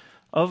doing,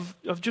 of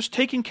just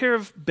taking care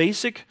of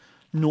basic,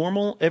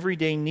 normal,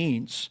 everyday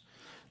needs.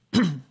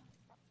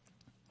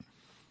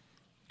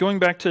 Going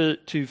back to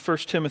 1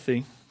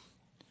 Timothy,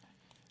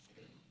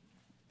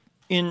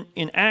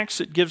 in Acts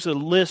it gives a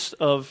list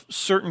of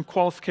certain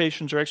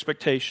qualifications or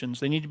expectations.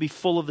 They need to be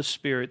full of the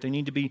Spirit. They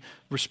need to be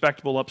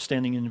respectable,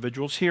 upstanding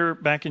individuals. Here,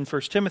 back in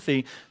 1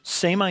 Timothy,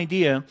 same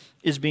idea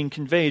is being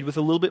conveyed with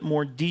a little bit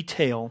more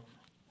detail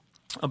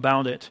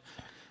about it.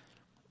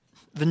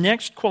 The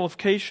next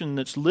qualification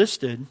that's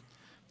listed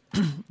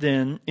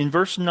then in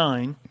verse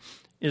 9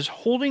 is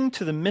holding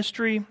to the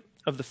mystery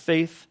of the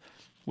faith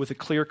with a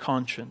clear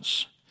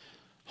conscience.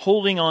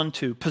 Holding on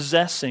to,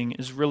 possessing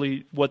is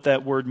really what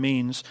that word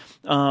means.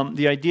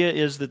 The idea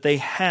is that they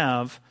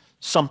have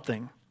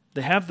something.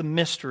 They have the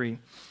mystery.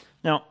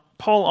 Now,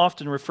 Paul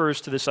often refers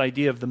to this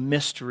idea of the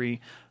mystery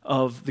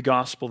of the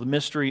gospel, the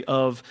mystery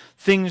of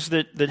things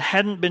that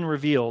hadn't been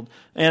revealed.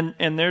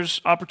 And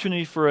there's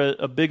opportunity for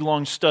a big,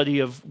 long study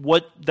of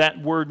what that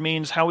word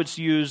means, how it's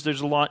used. There's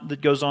a lot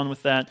that goes on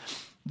with that.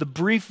 The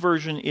brief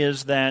version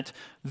is that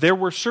there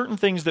were certain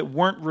things that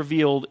weren't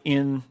revealed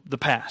in the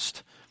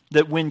past,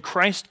 that when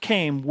Christ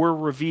came were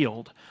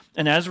revealed.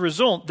 And as a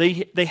result,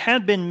 they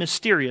had been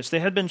mysterious, they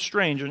had been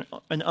strange and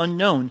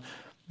unknown,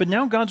 but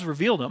now God's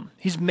revealed them.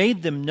 He's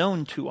made them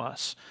known to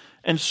us.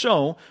 And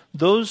so,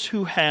 those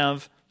who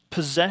have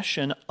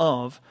possession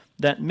of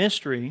that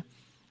mystery,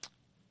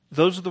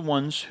 those are the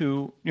ones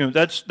who,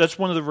 that's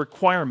one of the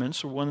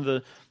requirements, or one of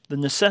the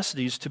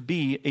necessities to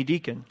be a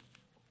deacon.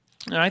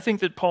 And I think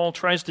that Paul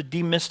tries to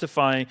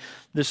demystify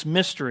this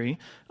mystery.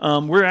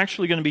 We're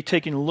actually going to be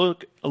taking a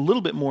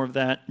little bit more of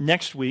that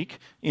next week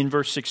in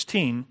verse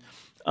 16.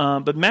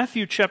 But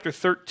Matthew chapter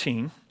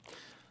 13,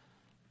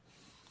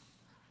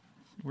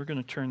 we're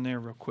going to turn there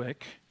real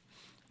quick.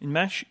 In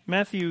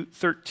Matthew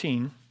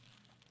 13,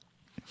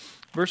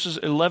 verses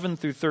 11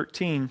 through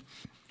 13,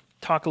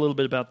 talk a little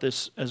bit about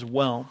this as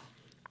well.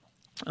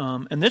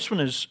 And this one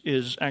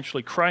is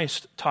actually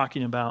Christ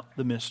talking about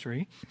the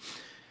mystery.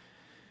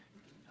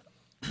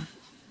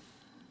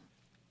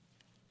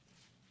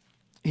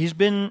 He's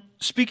been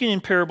speaking in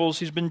parables.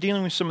 He's been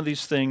dealing with some of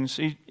these things.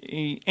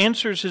 He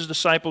answers his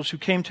disciples who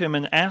came to him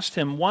and asked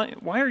him, why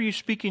are you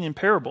speaking in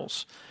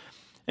parables?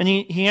 And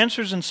he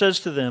answers and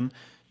says to them,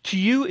 to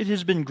you it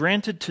has been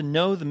granted to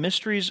know the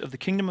mysteries of the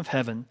kingdom of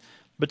heaven,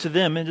 but to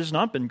them it has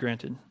not been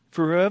granted.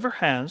 For whoever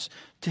has,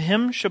 to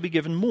him shall be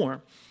given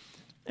more.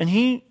 And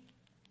he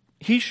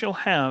shall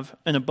have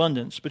an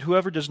abundance, but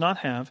whoever does not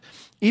have,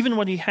 even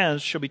what he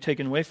has shall be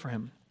taken away from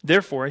him.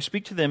 Therefore I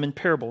speak to them in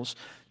parables,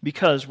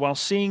 because while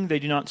seeing they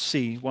do not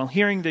see, while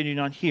hearing they do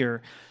not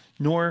hear,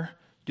 nor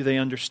do they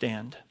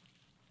understand.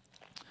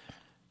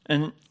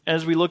 And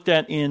as we looked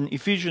at in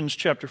Ephesians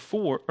chapter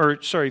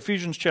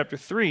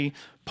 3,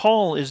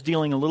 Paul is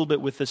dealing a little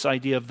bit with this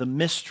idea of the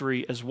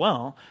mystery as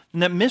well.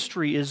 And that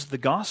mystery is the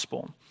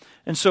gospel.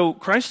 And so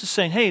Christ is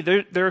saying, hey,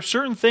 there are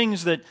certain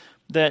things that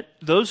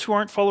those who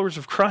aren't followers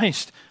of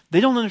Christ,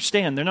 they don't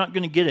understand. They're not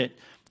going to get it.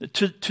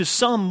 To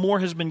some, more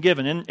has been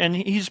given. And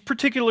he's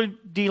particularly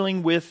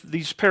dealing with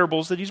these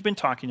parables that he's been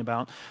talking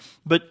about.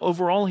 But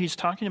overall, he's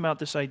talking about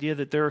this idea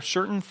that there are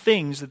certain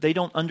things that they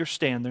don't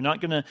understand. They're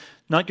not going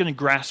to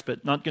grasp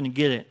it, not going to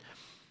get it.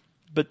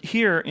 But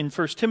here in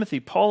 1 Timothy,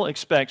 Paul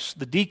expects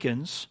the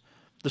deacons,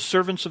 the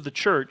servants of the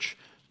church,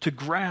 to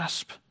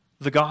grasp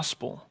the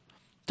gospel,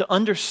 to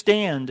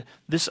understand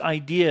this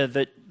idea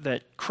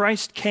that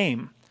Christ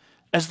came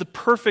as the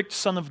perfect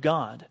Son of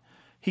God.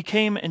 He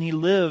came and he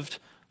lived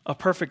a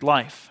perfect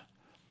life.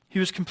 He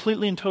was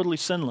completely and totally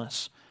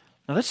sinless.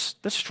 Now that's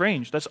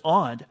strange. That's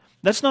odd.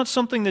 That's not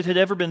something that had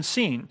ever been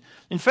seen.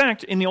 In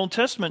fact, in the Old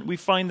Testament, we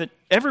find that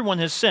everyone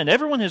has sinned.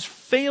 Everyone has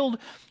failed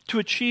to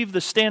achieve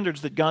the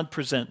standards that God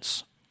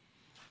presents.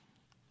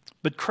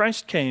 But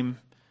Christ came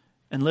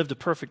and lived a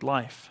perfect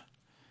life.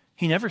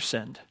 He never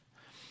sinned.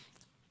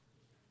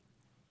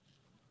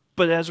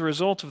 But as a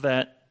result of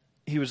that,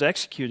 he was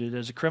executed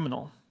as a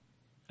criminal,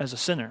 as a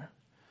sinner,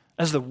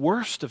 as the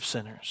worst of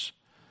sinners.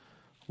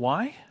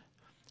 Why?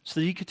 So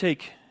that he could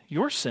take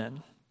your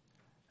sin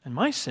and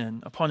my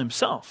sin upon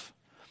himself,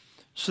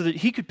 so that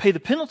he could pay the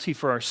penalty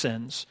for our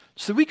sins,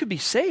 so that we could be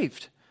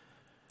saved.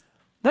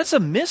 That's a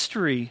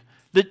mystery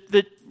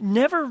that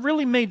never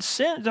really made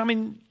sense. I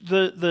mean,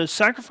 the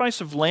sacrifice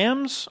of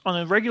lambs on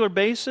a regular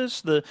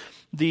basis,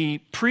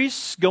 the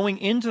priests going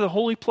into the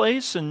holy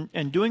place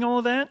and doing all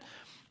of that,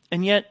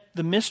 and yet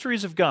the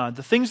mysteries of God,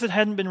 the things that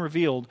hadn't been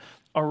revealed,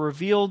 are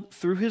revealed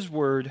through his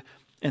word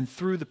and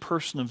through the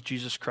person of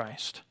Jesus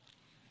Christ.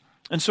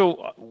 And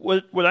so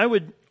what I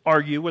would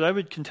argue, what I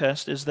would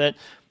contest, is that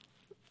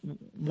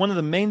one of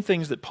the main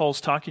things that Paul's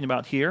talking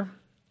about here,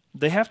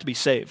 they have to be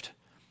saved.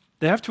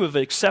 They have to have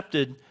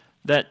accepted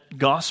that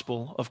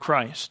gospel of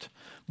Christ.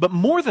 But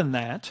more than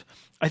that,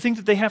 I think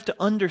that they have to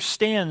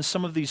understand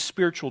some of these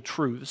spiritual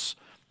truths.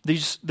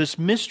 This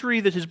mystery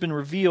that has been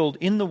revealed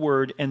in the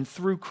Word and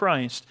through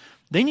Christ,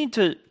 They need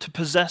to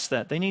possess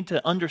that. They need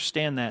to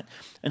understand that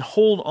and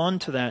hold on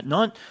to that,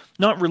 not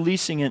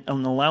releasing it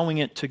and allowing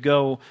it to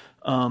go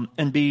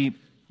and be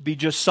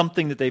just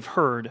something that they've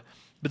heard,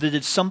 but that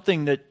it's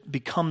something that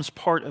becomes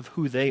part of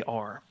who they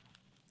are.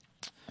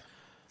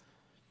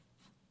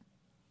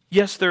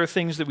 Yes, there are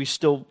things that we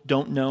still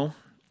don't know,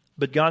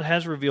 but God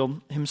has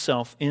revealed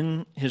himself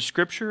in his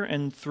scripture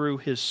and through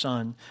his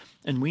Son,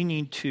 and we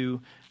need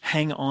to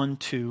hang on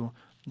to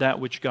that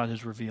which God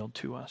has revealed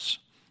to us.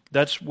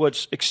 That's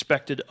what's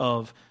expected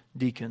of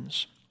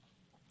deacons.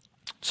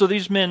 So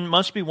these men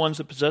must be ones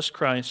that possess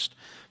Christ,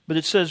 but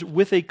it says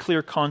with a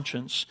clear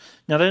conscience.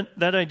 Now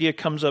that idea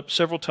comes up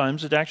several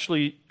times. It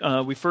actually,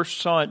 we first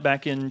saw it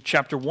back in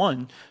chapter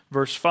 1,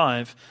 verse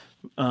 5.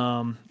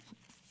 And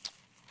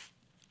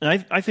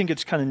I think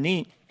it's kind of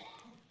neat.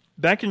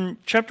 Back in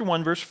chapter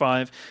 1, verse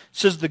 5, it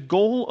says, the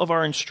goal of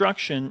our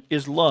instruction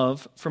is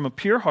love from a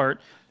pure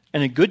heart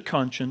and a good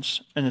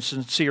conscience and a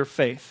sincere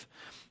faith.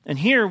 And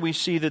here we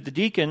see that the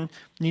deacon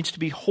needs to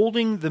be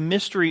holding the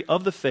mystery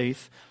of the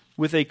faith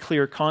with a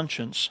clear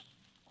conscience.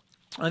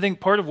 I think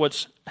part of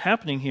what's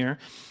happening here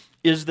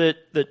is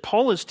that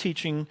Paul is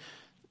teaching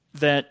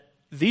that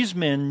these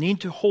men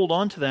need to hold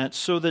on to that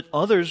so that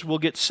others will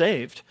get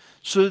saved,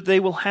 so that they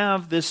will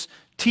have this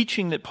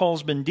teaching that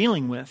Paul's been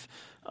dealing with.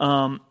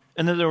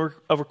 And that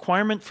a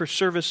requirement for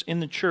service in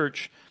the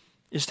church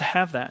is to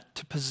have that,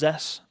 to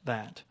possess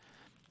that.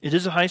 It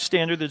is a high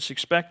standard that's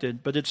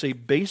expected, but it's a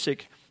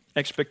basic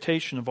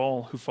expectation of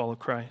all who follow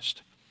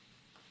Christ.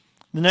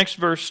 The next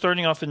verse,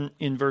 starting off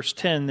in verse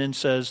 10, then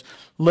says,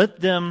 let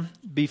them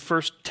be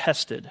first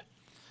tested.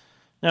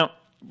 Now,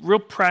 real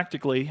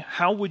practically,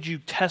 how would you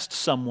test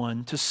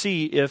someone to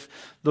see if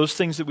those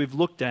things that we've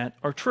looked at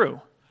are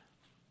true?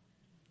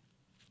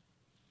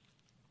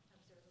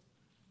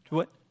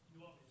 What?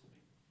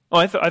 Oh,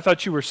 I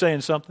thought you were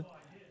saying something. Well,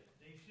 I did.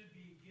 They should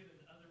be given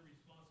other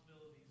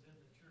responsibilities in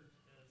the church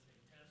as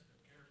a test of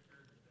character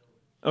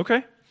and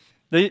ability.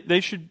 Okay. They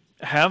should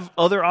have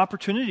other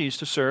opportunities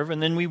to serve,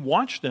 and then we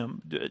watch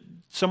them.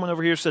 Someone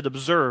over here said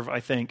observe, I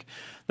think.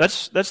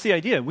 That's the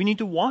idea. We need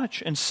to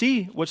watch and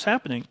see what's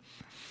happening.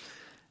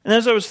 And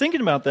as I was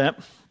thinking about that,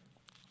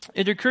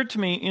 it occurred to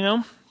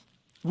me,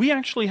 we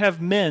actually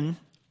have men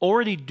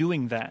already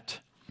doing that.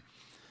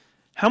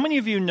 How many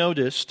of you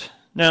noticed...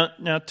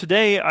 Now,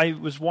 today I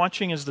was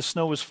watching as the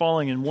snow was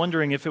falling and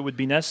wondering if it would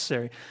be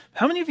necessary.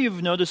 How many of you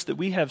have noticed that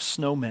we have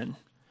snowmen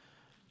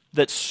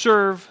that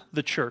serve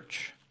the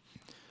church,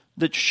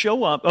 that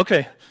show up?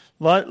 Okay,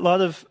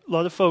 lot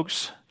of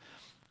folks,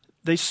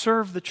 they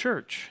serve the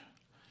church.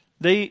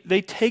 They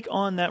take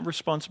on that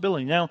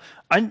responsibility. Now,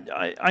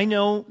 I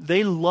know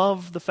they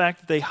love the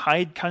fact that they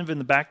hide kind of in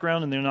the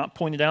background and they're not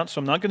pointed out, so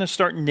I'm not going to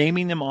start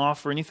naming them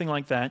off or anything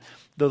like that,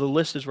 though the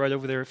list is right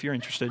over there if you're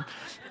interested.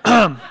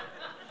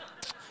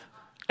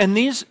 And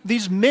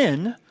these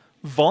men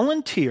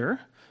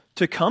volunteer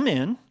to come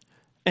in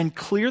and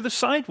clear the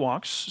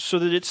sidewalks so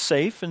that it's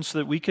safe and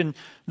so that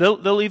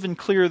they'll even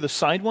clear the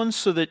side ones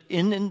so that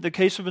in the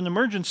case of an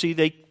emergency,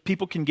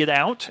 people can get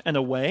out and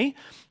away,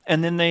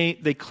 and then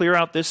they clear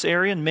out this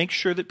area and make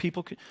sure that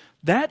people can.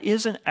 That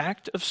is an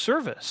act of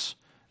service.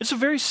 It's a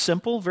very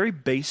simple, very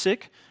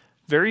basic,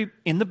 very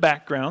in the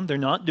background. They're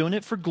not doing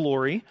it for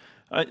glory.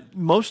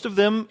 Most of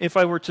them, if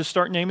I were to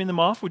start naming them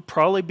off, would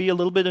probably be a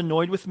little bit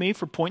annoyed with me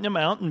for pointing them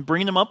out and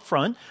bringing them up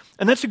front.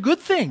 And that's a good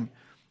thing.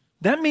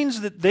 That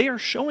means that they are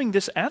showing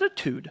this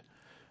attitude.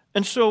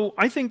 And so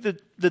I think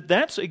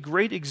that's a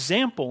great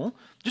example,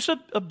 just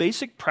a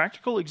basic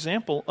practical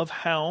example of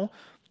how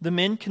the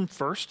men can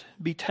first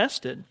be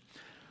tested.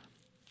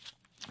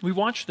 We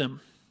watch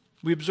them.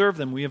 We observe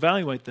them. We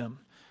evaluate them.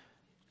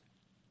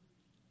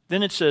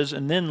 Then it says,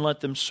 and then let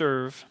them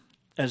serve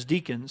as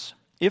deacons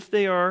if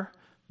they are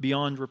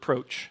beyond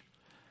reproach.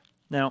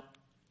 Now,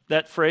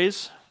 that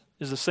phrase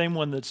is the same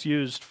one that's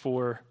used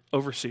for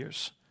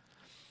overseers.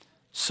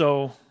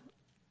 So,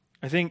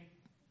 I think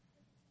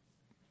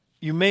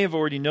you may have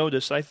already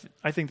noticed, I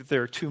think that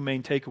there are two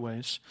main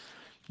takeaways.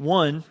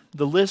 One,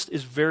 the list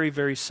is very,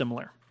 very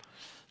similar.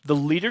 The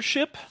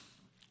leadership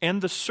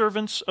and the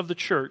servants of the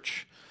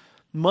church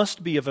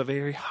must be of a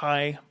very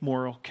high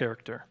moral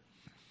character.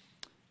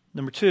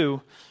 Number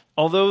two,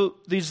 although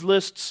these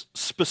lists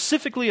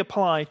specifically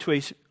apply to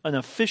an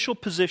official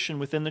position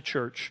within the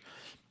church,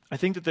 I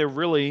think that they're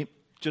really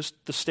just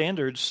the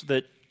standards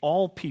that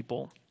all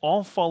people,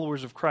 all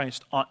followers of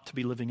Christ ought to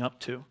be living up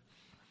to.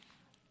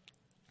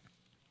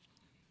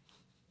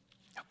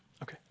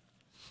 Okay.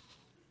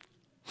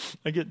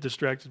 I get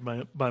distracted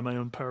by my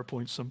own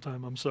PowerPoints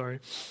sometime. I'm sorry.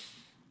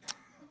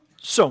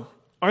 So,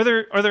 are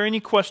there any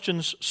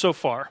questions so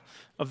far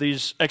of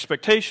these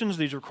expectations,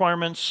 these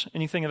requirements,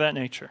 anything of that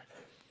nature?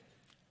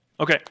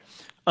 Okay.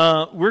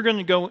 We're going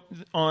to go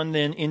on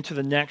then into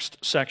the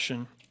next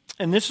section.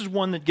 And this is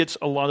one that gets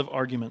a lot of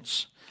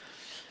arguments.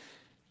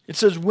 It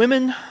says,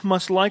 women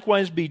must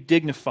likewise be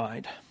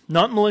dignified,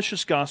 not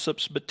malicious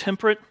gossips, but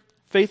temperate,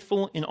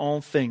 faithful in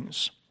all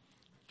things.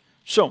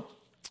 So,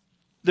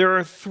 there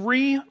are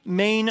three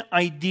main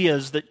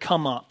ideas that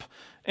come up.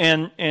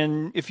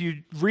 And if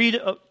you read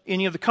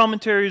any of the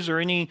commentaries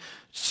or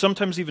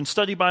sometimes even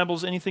study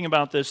Bibles, anything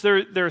about this,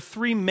 there are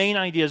three main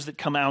ideas that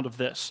come out of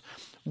this.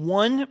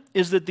 One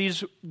is that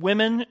these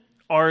women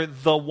are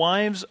the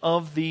wives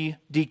of the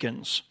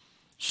deacons.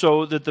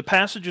 So that the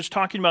passage is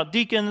talking about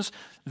deacons,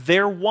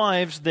 their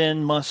wives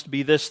then must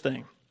be this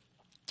thing.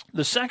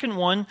 The second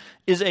one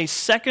is a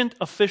second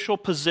official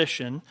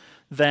position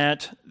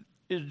that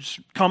is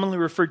commonly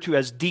referred to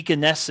as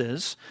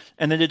deaconesses,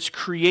 and that it's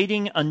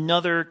creating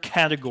another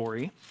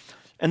category.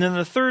 And then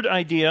the third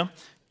idea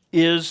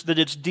is that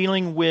it's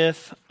dealing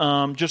with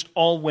just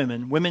all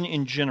women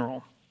in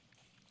general.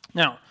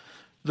 Now,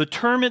 the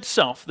term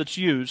itself that's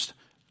used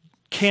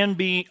can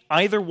be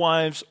either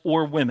wives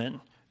or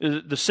women.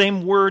 The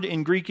same word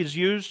in Greek is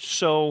used,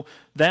 so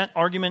that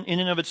argument in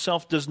and of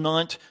itself does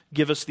not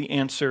give us the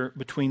answer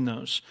between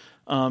those.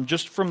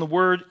 Just from the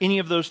word, any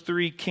of those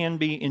three can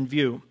be in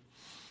view.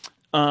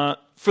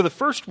 For the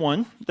first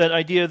one, that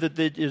idea that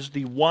it is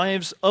the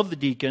wives of the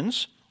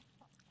deacons,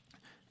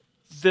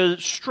 the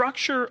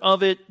structure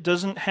of it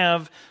doesn't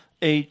have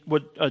a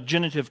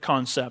genitive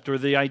concept or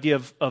the idea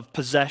of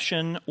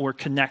possession or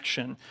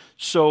connection.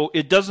 So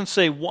it doesn't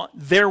say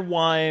their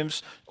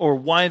wives or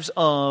wives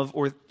of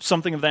or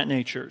something of that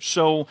nature.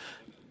 So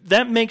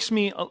that makes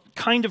me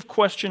kind of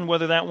question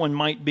whether that one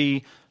might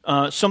be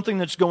something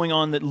that's going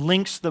on that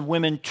links the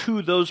women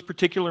to those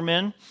particular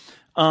men.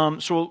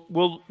 So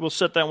we'll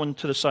set that one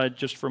to the side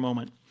just for a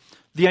moment.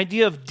 The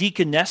idea of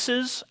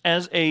deaconesses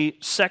as a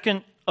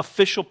second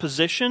official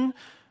position,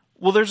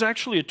 well, there's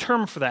actually a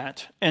term for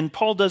that, and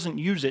Paul doesn't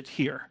use it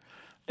here.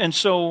 And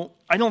so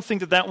I don't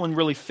think that one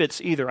really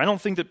fits either. I don't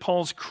think that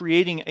Paul's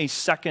creating a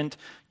second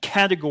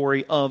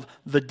category of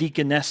the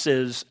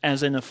deaconesses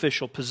as an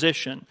official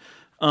position.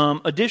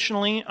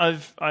 Additionally,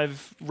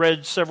 I've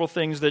read several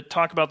things that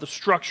talk about the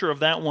structure of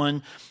that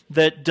one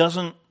that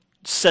doesn't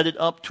set it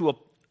up to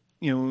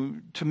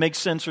to make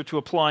sense or to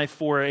apply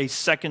for a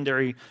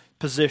secondary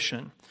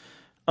position.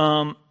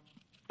 And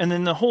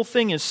then the whole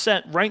thing is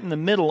set right in the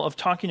middle of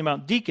talking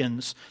about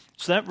deacons.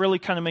 So that really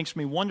kind of makes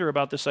me wonder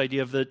about this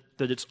idea of that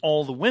it's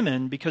all the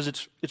women, because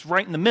it's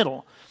right in the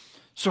middle.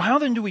 So how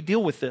then do we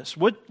deal with this?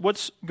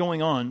 What's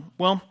going on?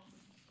 Well,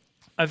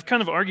 I've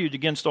kind of argued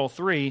against all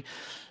three,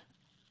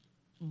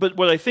 but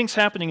what I think's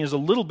happening is a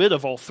little bit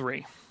of all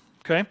three.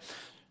 Okay?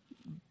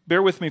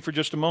 Bear with me for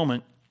just a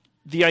moment.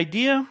 The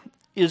idea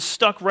is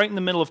stuck right in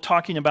the middle of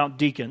talking about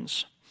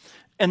deacons.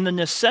 And the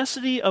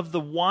necessity of the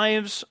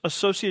wives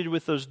associated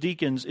with those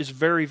deacons is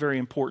very, very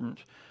important.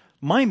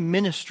 My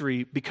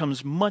ministry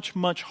becomes much,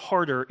 much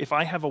harder if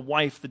I have a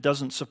wife that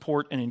doesn't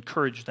support and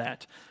encourage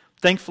that.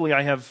 Thankfully,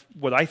 I have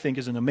what I think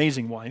is an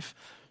amazing wife.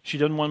 She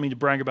doesn't want me to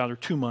brag about her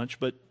too much,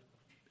 but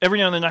every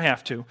now and then I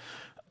have to.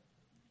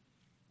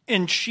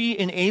 And she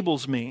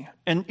enables me.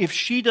 And if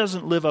she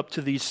doesn't live up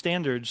to these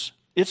standards,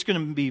 it's going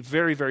to be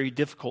very, very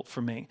difficult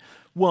for me.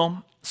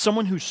 Well,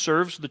 someone who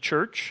serves the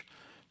church,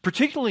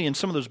 particularly in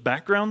some of those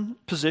background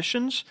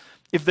positions,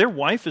 if their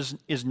wife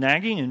is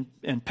nagging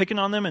and picking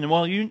on them and,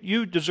 well,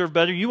 you deserve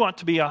better, you ought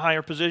to be a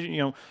higher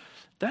position,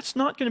 that's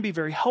not going to be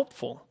very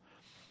helpful.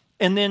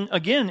 And then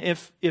again,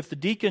 if the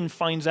deacon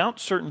finds out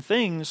certain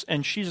things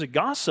and she's a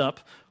gossip,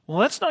 well,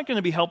 that's not going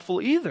to be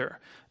helpful either.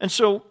 And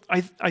so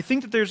I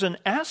think that there's an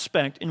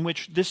aspect in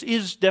which this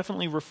is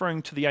definitely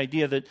referring to the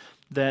idea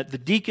that the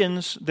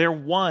deacons, their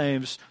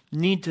wives,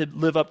 need to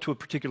live up to a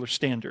particular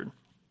standard.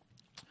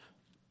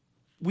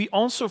 We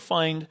also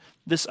find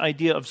this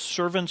idea of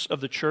servants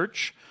of the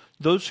church,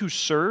 those who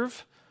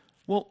serve.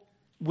 Well,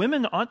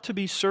 women ought to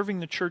be serving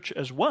the church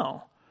as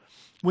well.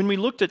 When we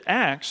looked at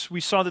Acts,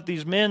 we saw that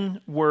these men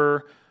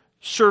were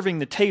serving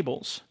the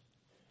tables.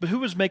 But who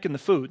was making the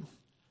food?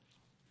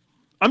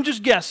 I'm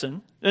just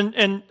guessing,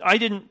 and I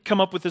didn't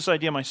come up with this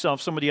idea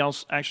myself. Somebody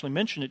else actually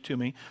mentioned it to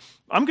me.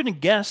 I'm going to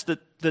guess that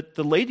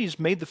the ladies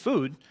made the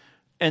food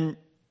and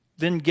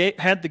then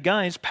had the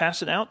guys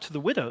pass it out to the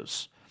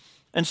widows.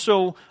 And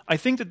so I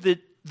think that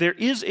there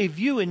is a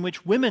view in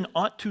which women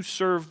ought to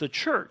serve the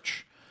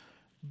church,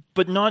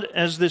 but not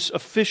as this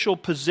official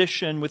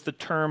position with the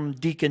term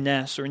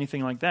deaconess or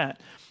anything like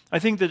that. I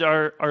think that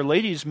our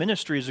ladies'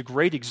 ministry is a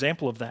great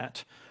example of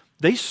that.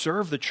 They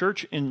serve the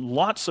church in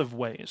lots of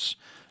ways.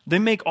 They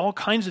make all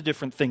kinds of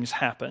different things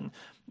happen,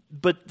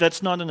 but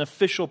that's not an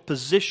official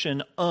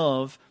position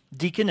of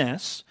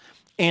deaconess,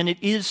 and it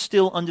is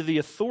still under the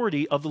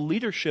authority of the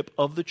leadership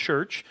of the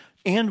church,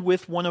 and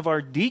with one of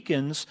our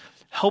deacons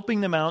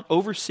helping them out,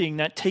 overseeing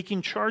that,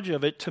 taking charge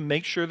of it to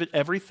make sure that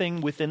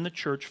everything within the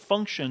church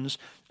functions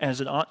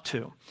as it ought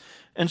to.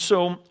 And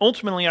so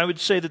ultimately I would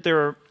say that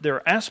there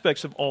are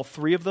aspects of all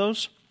three of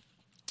those,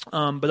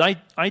 but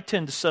I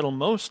tend to settle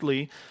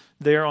mostly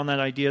there on that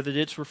idea that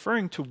it's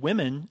referring to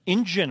women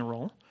in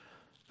general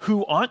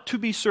who ought to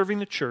be serving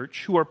the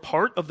church, who are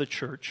part of the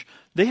church.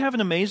 They have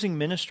an amazing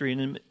ministry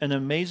and an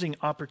amazing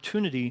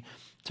opportunity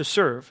to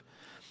serve.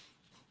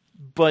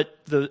 But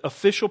the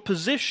official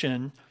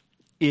position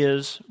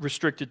is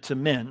restricted to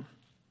men.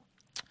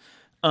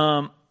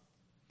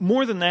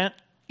 More than that,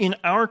 in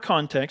our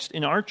context,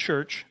 in our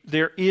church,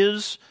 there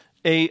is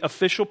a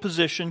official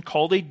position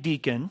called a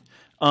deacon.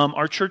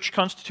 Our church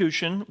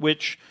constitution,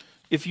 which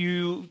if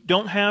you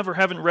don't have or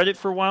haven't read it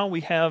for a while,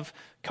 we have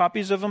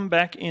copies of them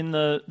back in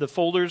the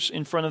folders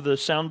in front of the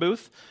sound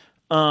booth.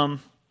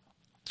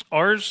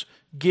 Ours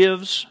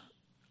gives,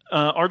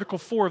 Article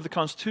 4 of the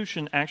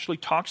Constitution actually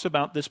talks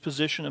about this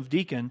position of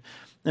deacon.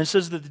 And it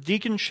says that the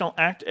deacon shall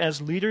act as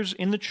leaders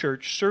in the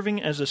church,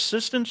 serving as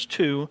assistants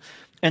to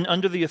and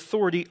under the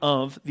authority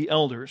of the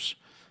elders.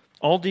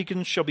 All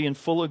deacons shall be in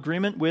full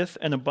agreement with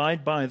and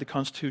abide by the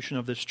constitution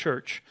of this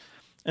church.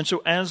 And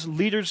so as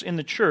leaders in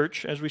the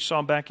church, as we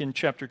saw back in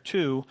chapter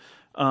 2,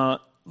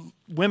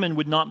 women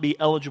would not be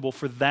eligible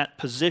for that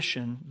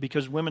position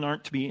because women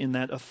aren't to be in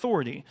that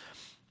authority.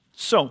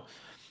 So,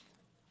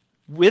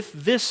 with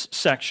this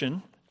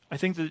section, I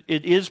think that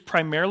it is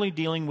primarily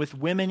dealing with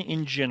women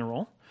in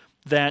general,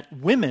 that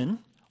women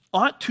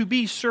ought to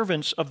be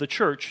servants of the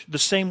church the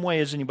same way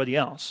as anybody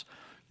else.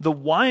 The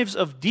wives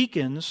of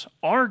deacons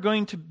are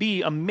going to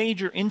be a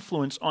major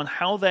influence on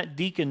how that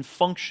deacon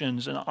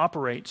functions and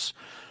operates.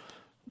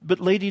 But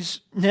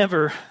ladies,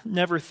 never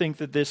think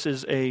that this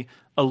is a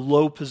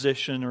low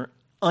position or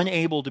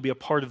unable to be a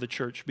part of the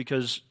church,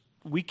 because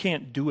we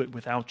can't do it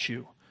without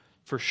you,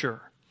 for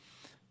sure.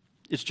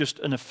 It's just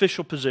an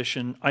official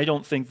position. I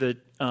don't think that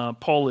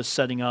Paul is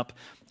setting up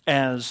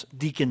as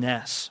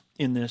deaconess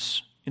in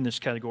this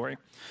category.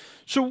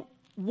 So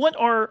what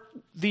are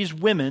these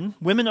women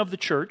of the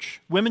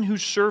church, women who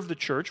serve the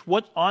church,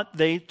 what ought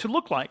they to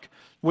look like?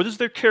 What is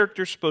their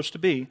character supposed to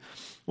be?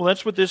 Well,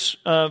 that's what this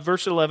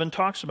verse 11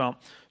 talks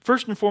about.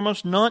 First and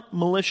foremost, not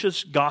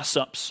malicious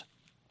gossips.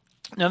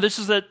 Now, this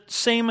is that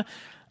same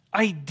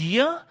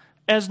idea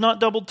as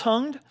not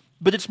double-tongued,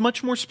 but it's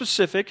much more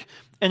specific,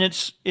 and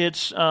it's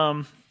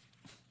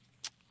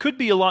could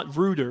be a lot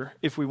ruder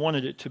if we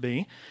wanted it to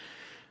be.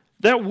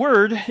 That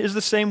word is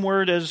the same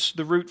word as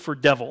the root for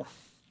devil,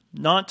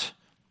 not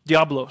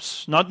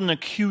diablos, not an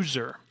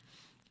accuser.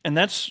 And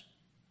that's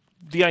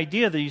the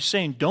idea that he's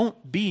saying,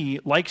 don't be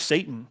like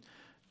Satan.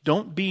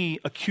 Don't be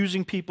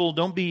accusing people.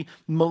 Don't be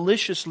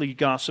maliciously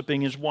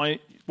gossiping is why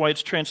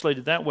it's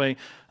translated that way.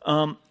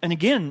 And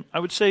again, I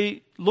would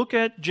say, look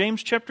at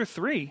James chapter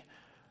 3.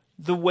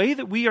 The way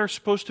that we are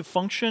supposed to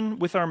function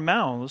with our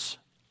mouths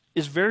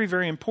is very,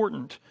 very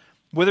important,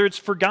 whether it's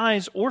for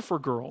guys or for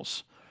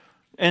girls.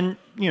 And,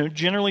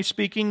 generally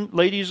speaking,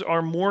 ladies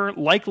are more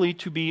likely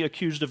to be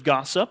accused of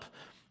gossip,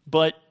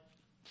 but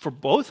for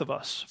both of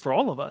us, for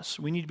all of us,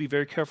 we need to be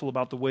very careful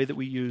about the way that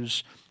we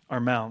use our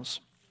mouths.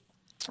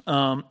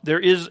 There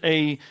is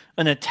an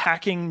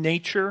attacking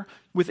nature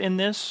within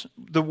this,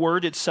 the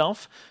word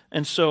itself,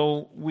 and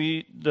so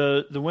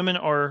the women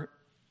are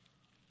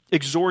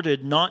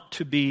exhorted not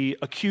to be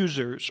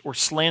accusers or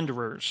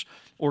slanderers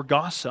or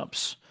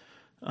gossips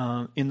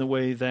in the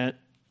way that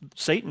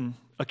Satan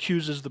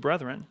accuses the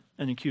brethren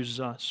and accuses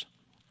us.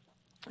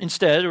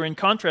 Instead, or in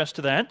contrast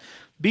to that,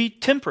 be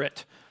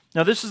temperate.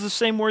 Now, this is the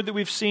same word that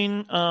we've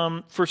seen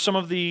for some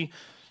of the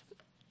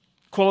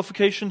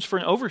qualifications for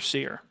an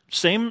overseer.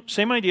 Same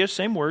idea,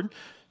 same word.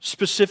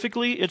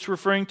 Specifically, it's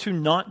referring to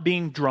not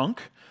being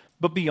drunk,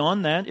 but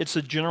beyond that, it's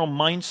a general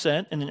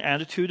mindset and an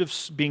attitude of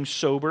being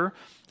sober,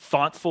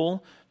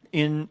 thoughtful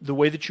in the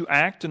way that you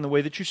act and the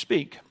way that you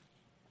speak.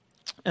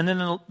 And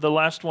then the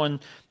last one,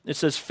 it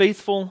says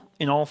faithful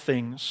in all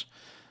things.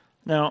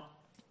 Now,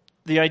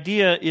 the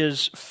idea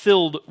is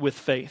filled with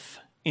faith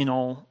in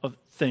all of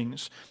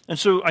things. And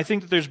so I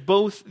think that there's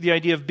both the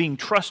idea of being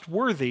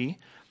trustworthy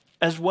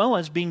as well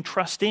as being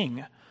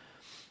trusting.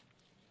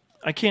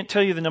 I can't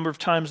tell you the number of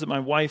times that my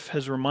wife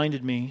has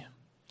reminded me,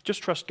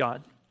 just trust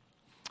God.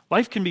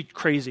 Life can be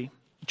crazy,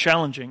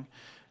 challenging,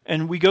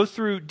 and we go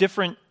through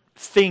different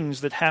things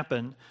that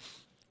happen.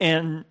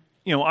 And,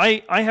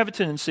 I have a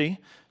tendency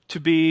to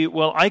be,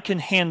 I can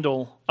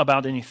handle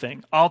about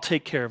anything. I'll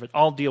take care of it.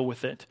 I'll deal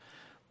with it.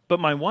 But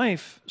my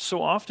wife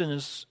so often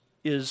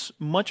is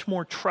much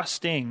more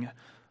trusting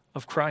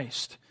of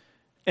Christ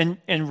and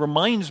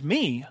reminds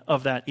me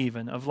of that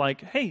even, of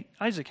like, hey,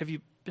 Isaac, have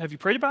you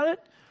prayed about it?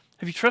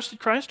 Have you trusted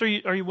Christ? Are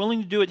you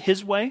willing to do it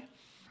His way?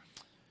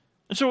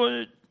 And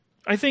so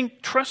I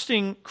think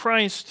trusting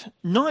Christ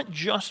not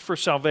just for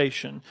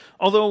salvation,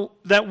 although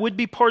that would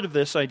be part of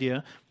this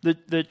idea,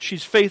 that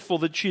she's faithful,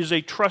 that she is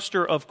a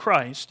truster of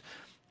Christ,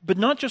 but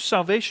not just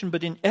salvation,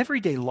 but in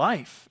everyday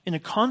life, in a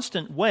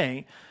constant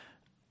way.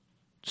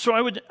 So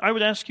I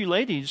would ask you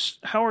ladies,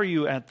 how are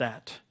you at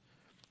that?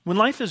 When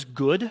life is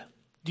good,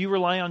 do you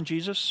rely on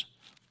Jesus?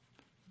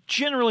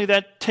 Generally,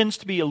 that tends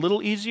to be a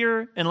little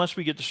easier unless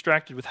we get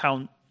distracted with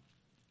how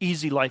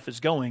easy life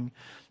is going,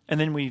 and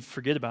then we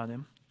forget about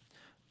Him.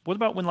 What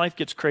about when life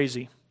gets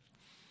crazy?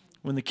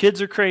 When the kids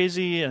are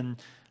crazy and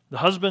the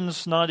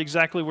husband's not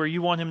exactly where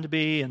you want him to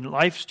be and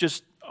life's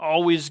just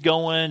always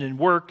going and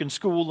work and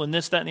school and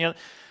this, that, and the other.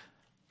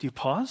 Do you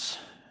pause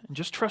and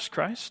just trust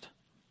Christ?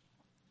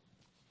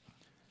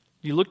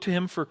 Do you look to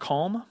Him for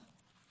calm?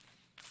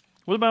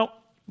 What about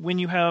when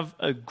you have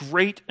a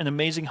great and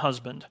amazing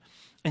husband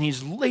and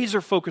he's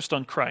laser focused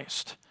on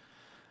Christ?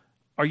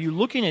 Are you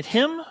looking at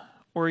him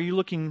or are you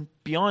looking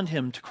beyond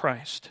him to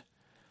Christ?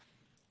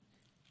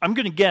 I'm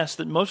going to guess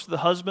that most of the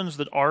husbands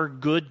that are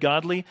good,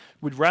 godly,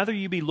 would rather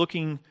you be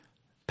looking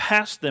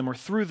past them or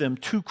through them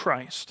to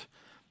Christ,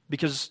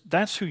 because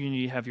that's who you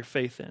need to have your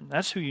faith in.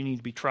 That's who you need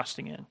to be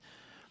trusting in.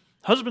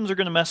 Husbands are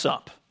going to mess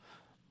up.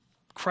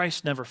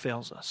 Christ never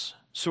fails us.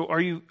 So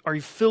are you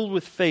filled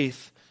with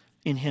faith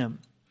in him?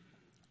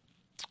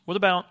 What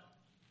about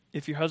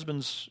if your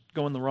husband's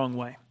going the wrong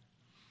way?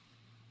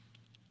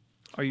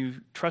 Are you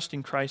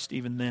trusting Christ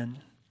even then?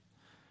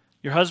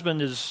 Your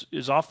husband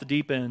is off the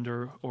deep end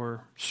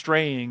or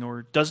straying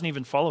or doesn't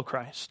even follow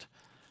Christ.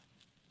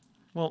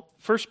 Well,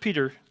 1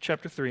 Peter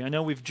chapter 3. I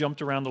know we've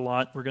jumped around a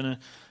lot. We're going to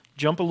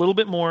jump a little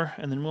bit more,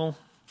 and then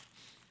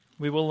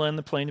we will land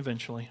the plane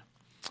eventually.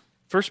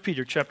 1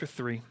 Peter chapter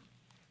 3.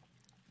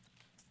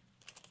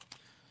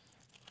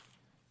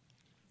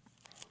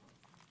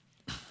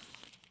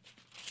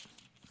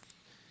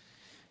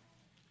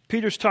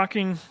 Peter's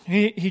talking,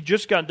 he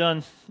just got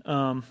done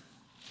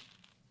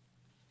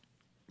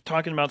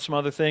talking about some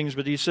other things,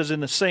 but he says, in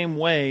the same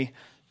way,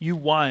 you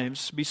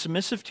wives, be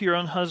submissive to your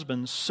own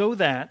husbands, so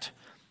that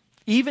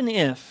even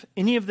if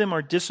any of them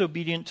are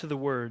disobedient to the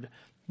word,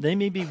 they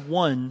may be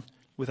won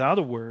without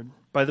a word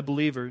by the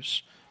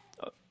believers,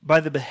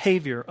 by the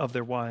behavior of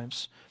their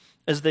wives,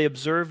 as they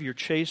observe your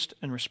chaste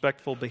and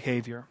respectful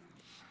behavior.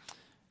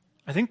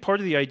 I think part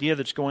of the idea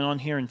that's going on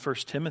here in 1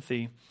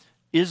 Timothy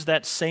is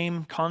that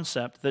same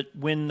concept, that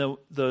when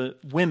the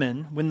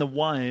women, when the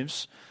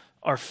wives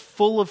are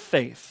full of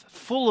faith,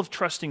 full of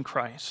trusting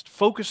Christ,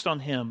 focused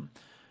on him,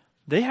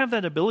 they have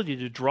that ability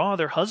to draw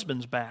their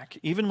husbands back,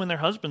 even when their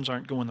husbands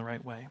aren't going the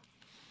right way.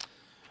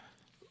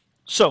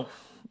 So,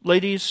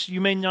 ladies, you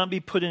may not be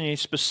put in a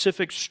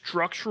specific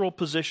structural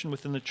position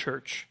within the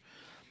church,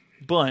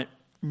 but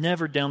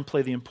never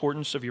downplay the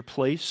importance of your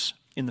place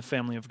in the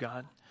family of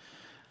God.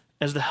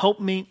 As the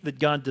helpmeet that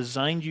God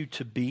designed you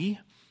to be,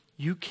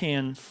 you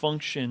can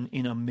function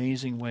in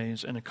amazing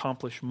ways and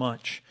accomplish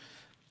much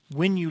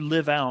when you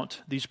live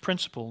out these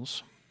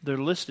principles that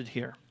are listed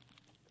here.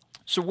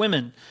 So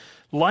women,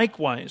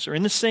 likewise, are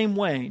in the same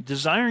way,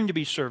 desiring to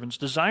be servants,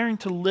 desiring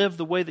to live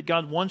the way that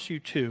God wants you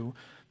to,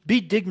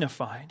 be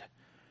dignified,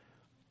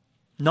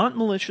 not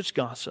malicious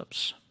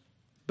gossips,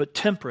 but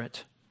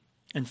temperate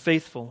and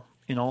faithful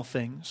in all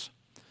things.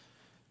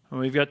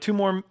 Well, we've got two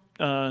more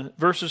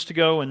verses to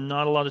go and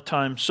not a lot of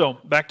time. So,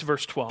 back to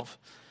verse 12.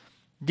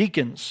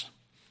 Deacons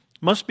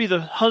must be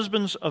the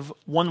husbands of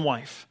one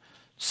wife.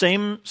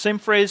 Same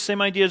phrase,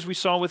 same idea as we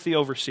saw with the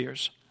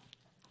overseers.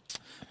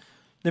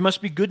 They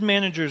must be good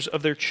managers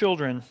of their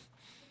children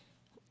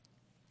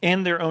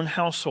and their own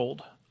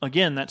household.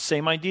 Again, that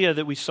same idea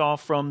that we saw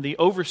from the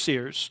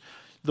overseers.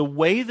 The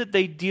way that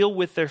they deal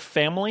with their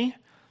family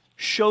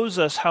shows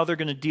us how they're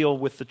going to deal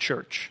with the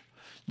church.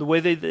 The way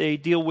they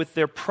deal with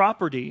their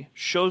property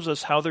shows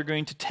us how they're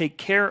going to take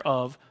care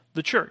of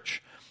the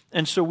church.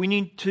 And so we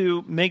need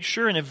to make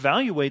sure and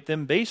evaluate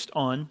them based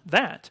on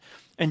that.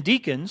 And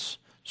deacons,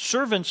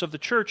 servants of the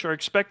church, are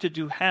expected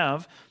to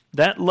have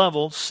that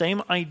level,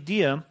 same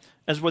idea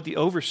as what the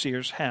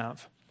overseers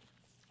have,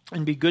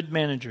 and be good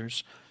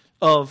managers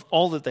of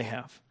all that they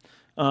have.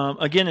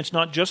 Again, it's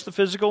not just the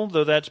physical,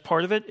 though that's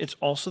part of it. It's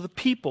also the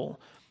people.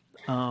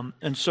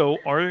 And so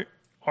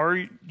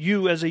are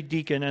you as a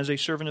deacon, as a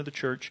servant of the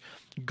church,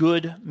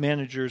 good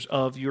managers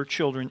of your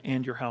children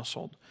and your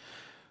household?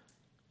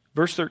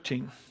 Verse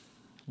 13.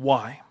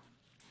 Why?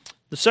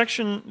 The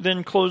section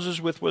then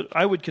closes with what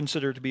I would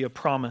consider to be a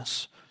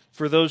promise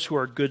for those who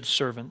are good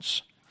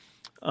servants.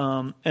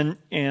 And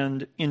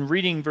in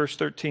reading verse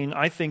 13,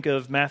 I think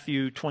of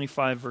Matthew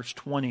 25, verse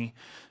 20,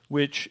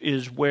 which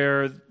is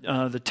where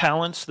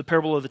the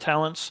parable of the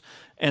talents,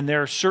 and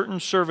there are certain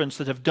servants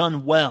that have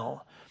done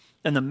well,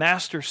 and the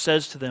master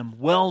says to them,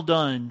 well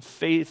done,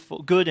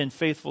 faithful, good and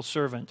faithful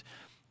servant.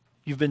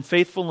 You've been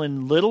faithful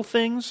in little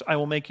things, I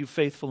will make you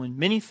faithful in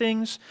many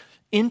things.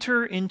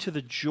 Enter into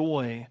the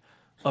joy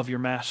of your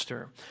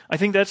master. I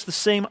think that's the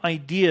same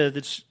idea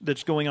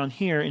that's going on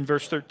here in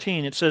verse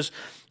 13. It says,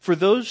 for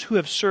those who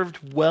have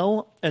served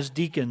well as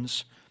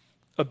deacons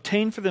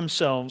obtain for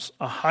themselves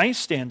a high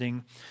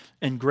standing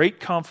and great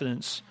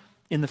confidence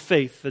in the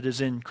faith that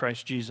is in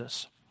Christ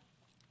Jesus.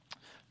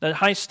 That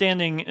high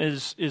standing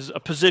is a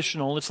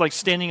positional. It's like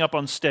standing up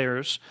on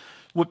stairs.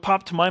 What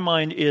popped to my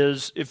mind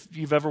is, if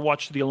you've ever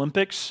watched the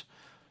Olympics,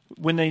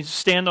 when they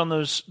stand on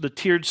the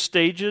tiered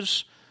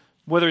stages,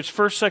 whether it's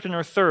first, second,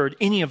 or third,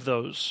 any of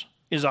those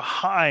is a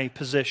high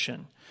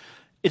position.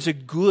 It's a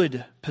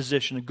good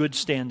position, a good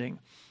standing.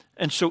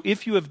 And so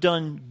if you have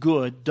done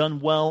good,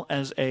 done well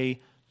as a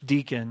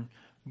deacon,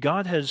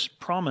 God has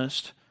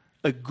promised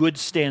a good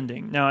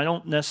standing. Now, I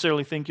don't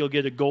necessarily think you'll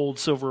get a gold,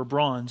 silver, or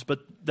bronze,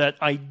 but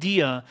that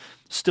idea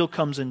still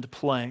comes into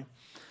play.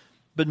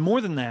 But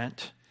more than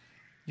that,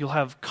 you'll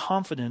have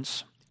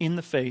confidence in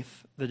the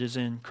faith that is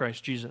in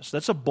Christ Jesus.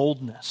 That's a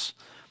boldness.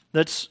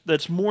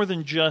 That's more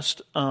than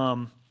just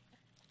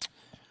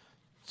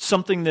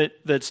something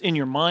that's in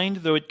your mind,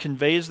 though it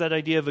conveys that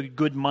idea of a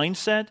good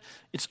mindset.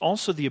 It's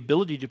also the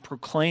ability to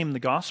proclaim the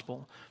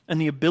gospel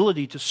and the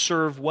ability to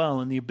serve well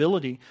and the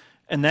ability,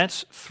 and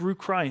that's through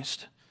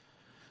Christ.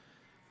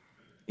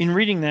 In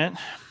reading that,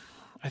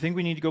 I think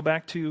we need to go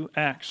back to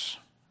Acts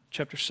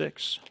chapter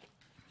 6.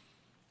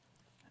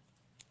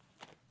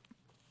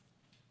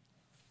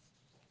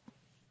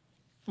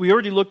 We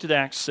already looked at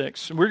Acts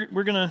 6. We're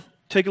going to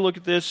take a look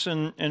at this,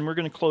 and we're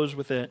going to close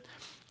with it.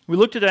 We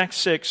looked at Acts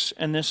 6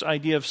 and this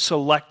idea of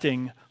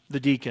selecting the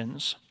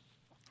deacons.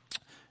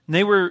 And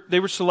they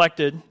were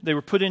selected. They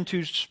were put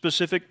into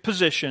specific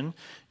position,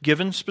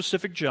 given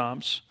specific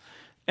jobs.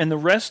 And the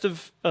rest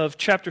of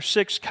chapter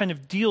 6 kind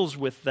of deals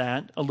with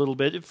that a little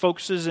bit. It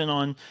focuses in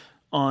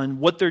on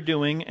what they're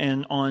doing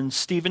and on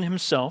Stephen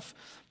himself.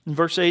 In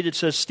verse 8 it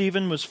says,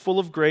 Stephen was full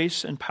of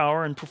grace and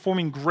power and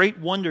performing great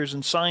wonders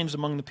and signs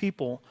among the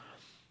people.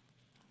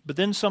 But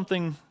then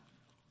something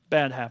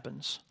bad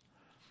happens.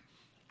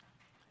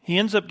 He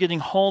ends up getting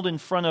hauled in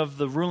front of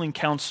the ruling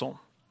council.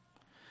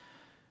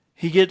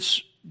 He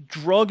gets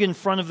drug in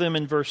front of them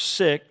in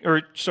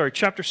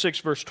chapter 6,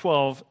 verse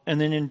 12,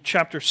 and then in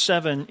chapter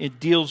 7 it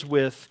deals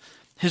with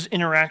his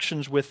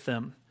interactions with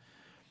them.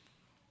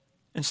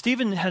 And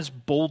Stephen has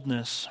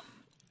boldness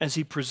as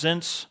he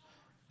presents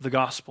the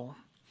gospel.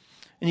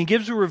 And he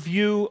gives a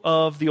review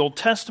of the Old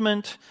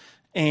Testament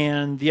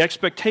and the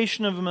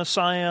expectation of a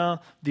Messiah,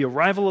 the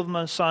arrival of a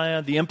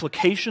Messiah, the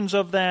implications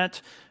of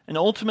that, and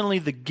ultimately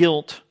the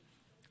guilt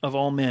of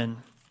all men.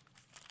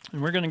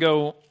 And we're going to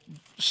go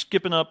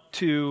skipping up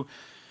to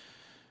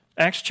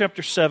Acts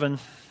chapter 7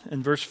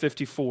 and verse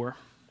 54.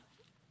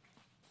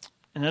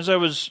 And as I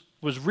was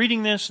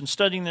reading this and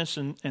studying this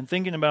and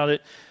thinking about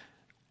it,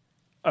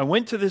 I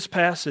went to this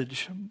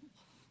passage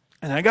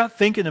and I got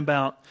thinking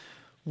about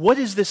what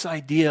is this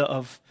idea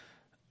of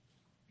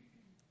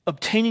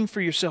obtaining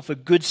for yourself a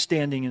good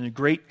standing and a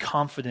great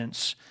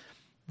confidence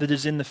that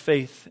is in the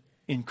faith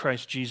in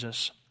Christ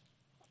Jesus.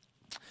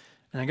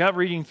 And I got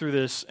reading through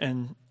this,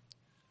 and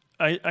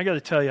I got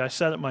to tell you, I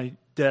sat at my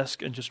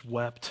desk and just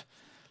wept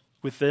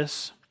with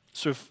this.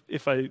 So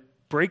if I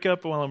break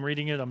up while I'm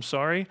reading it, I'm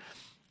sorry.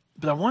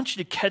 But I want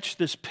you to catch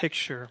this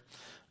picture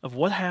of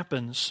what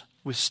happens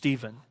with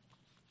Stephen.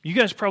 You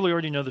guys probably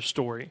already know the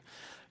story.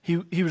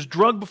 He was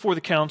drugged before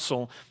the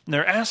council, and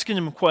they're asking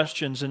him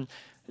questions, and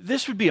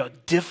this would be a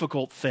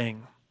difficult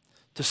thing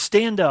to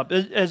stand up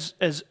as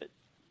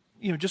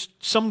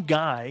just some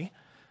guy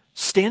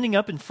standing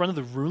up in front of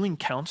the ruling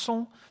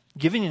council,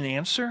 giving an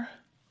answer.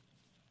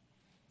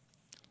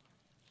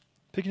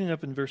 Picking it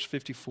up in verse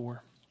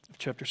 54 of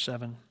chapter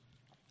 7.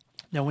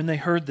 Now when they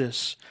heard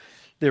this,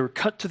 they were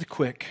cut to the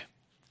quick,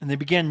 and they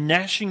began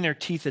gnashing their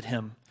teeth at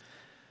him.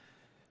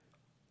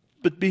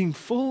 But being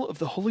full of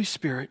the Holy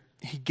Spirit,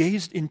 he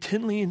gazed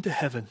intently into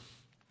heaven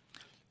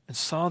and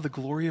saw the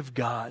glory of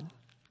God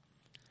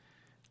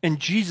and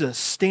Jesus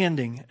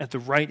standing at the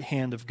right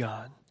hand of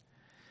God.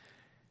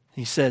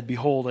 He said,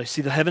 Behold, I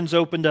see the heavens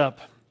opened up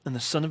and the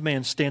Son of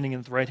Man standing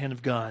at the right hand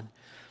of God.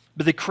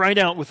 But they cried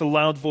out with a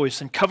loud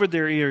voice and covered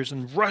their ears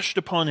and rushed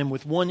upon him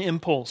with one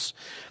impulse.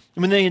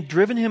 And when they had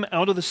driven him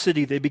out of the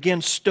city, they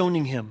began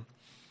stoning him.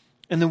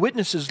 And the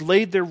witnesses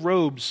laid their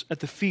robes at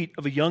the feet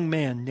of a young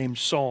man named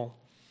Saul.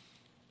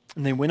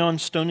 And they went on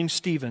stoning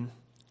Stephen.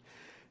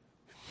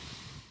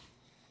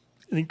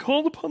 And he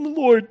called upon the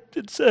Lord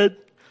and said,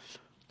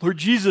 Lord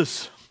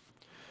Jesus,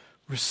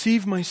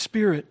 receive my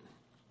spirit.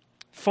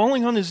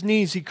 Falling on his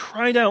knees, he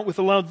cried out with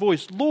a loud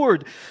voice,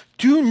 Lord,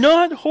 do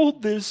not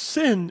hold this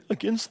sin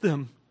against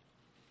them.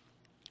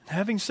 And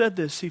having said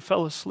this, he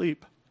fell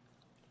asleep.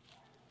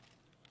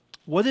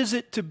 What is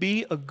it to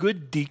be a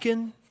good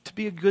deacon, to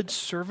be a good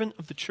servant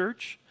of the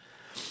church?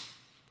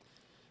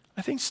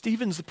 I think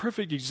Stephen's the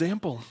perfect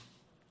example.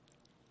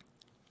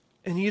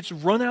 And he gets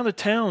run out of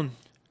town.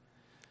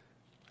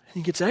 And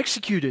he gets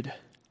executed.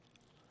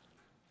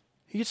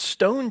 He gets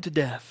stoned to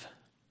death.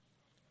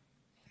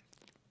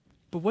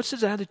 But what's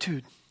his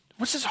attitude?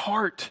 What's his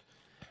heart?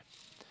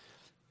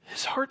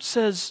 His heart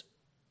says,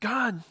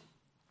 God,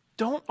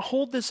 don't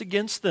hold this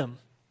against them.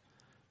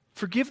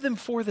 Forgive them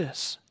for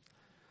this.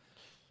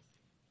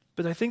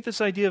 But I think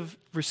this idea of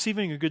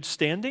receiving a good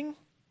standing,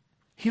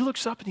 he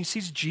looks up and he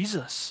sees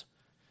Jesus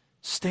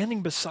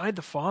standing beside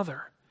the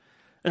Father.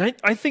 And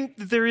I think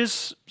that there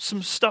is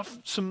some stuff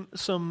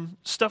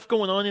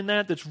going on in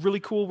that that's really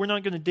cool. We're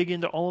not going to dig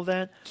into all of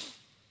that.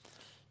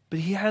 But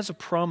he has a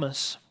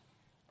promise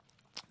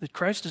that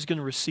Christ is going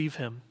to receive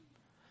him.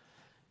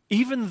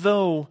 Even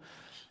though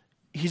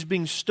he's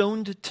being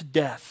stoned to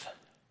death,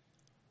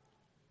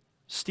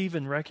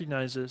 Stephen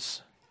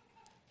recognizes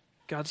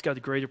God's got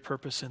a greater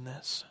purpose in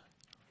this.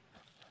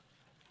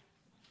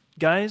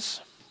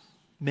 Guys,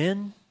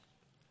 men,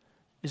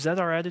 is that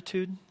our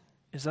attitude?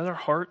 Is that our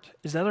heart?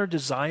 Is that our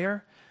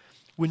desire?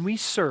 When we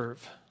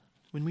serve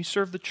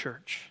the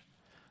church,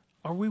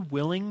 are we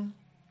willing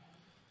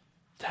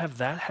to have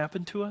that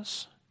happen to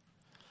us?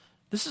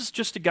 This is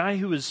just a guy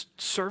who is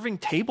serving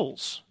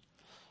tables.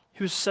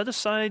 He was set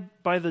aside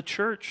by the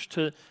church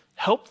to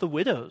help the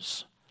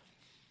widows.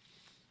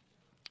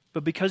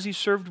 But because he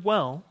served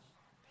well,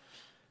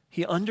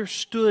 he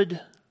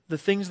understood the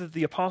things that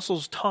the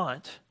apostles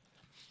taught.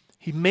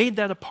 He made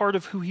that a part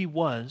of who he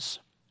was.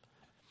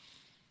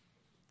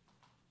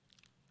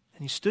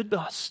 And he stood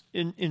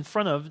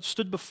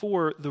stood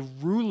before the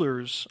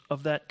rulers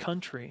of that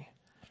country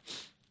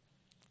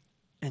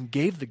and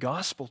gave the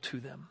gospel to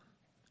them,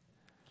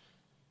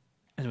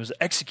 and was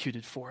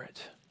executed for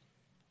it.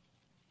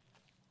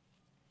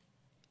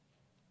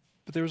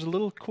 But there was a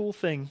little cool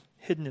thing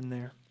hidden in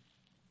there.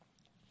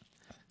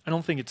 I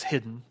don't think it's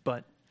hidden,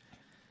 but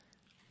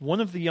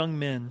one of the young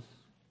men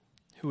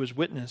who was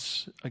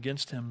witness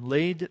against him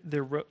laid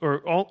their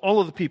all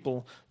of the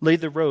people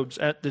laid their robes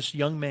at this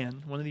young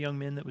man, one of the young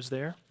men that was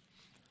there,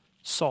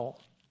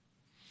 Saul.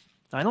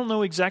 I don't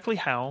know exactly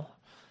how,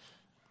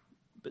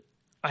 but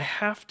I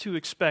have to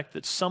expect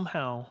that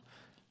somehow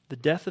the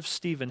death of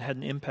Stephen had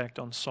an impact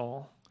on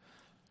Saul,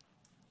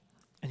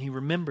 and he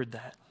remembered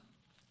that.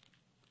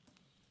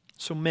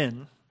 So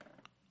men,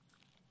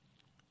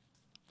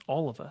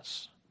 all of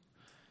us,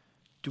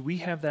 do we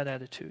have that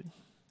attitude?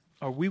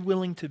 Are we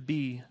willing to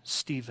be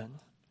Stephen,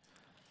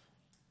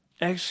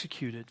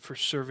 executed for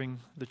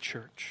serving the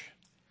church?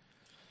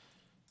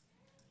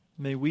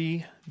 May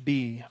we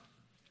be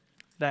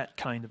that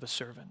kind of a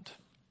servant.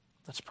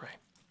 Let's pray.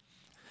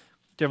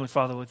 Dear Heavenly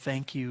Father, Lord,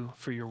 thank you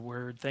for your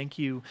word. Thank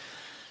you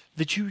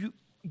that you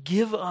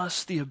give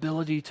us the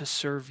ability to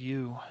serve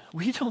you.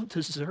 We don't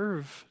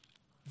deserve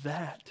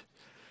that.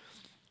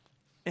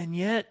 And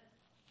yet,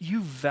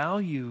 you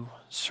value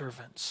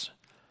servants.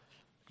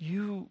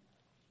 You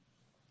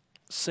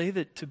say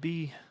that to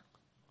be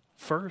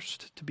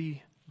first, to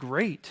be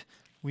great,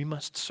 we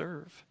must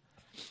serve.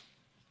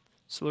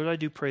 So Lord, I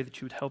do pray that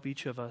you would help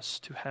each of us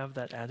to have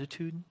that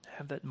attitude,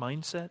 have that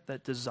mindset,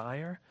 that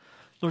desire.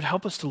 Lord,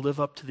 help us to live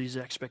up to these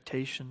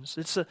expectations.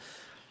 It's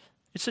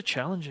a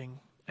challenging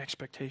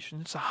expectation.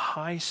 It's a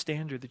high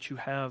standard that you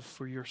have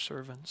for your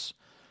servants.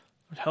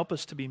 Lord, help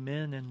us to be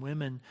men and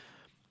women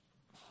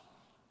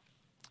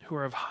who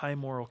are of high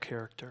moral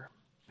character,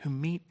 who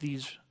meet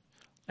these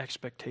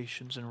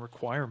expectations and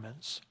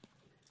requirements.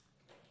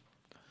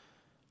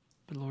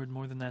 But Lord,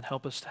 more than that,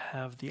 help us to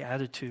have the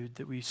attitude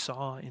that we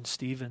saw in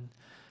Stephen,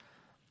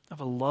 of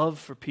a love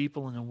for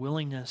people and a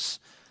willingness,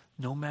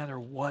 no matter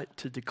what,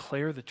 to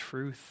declare the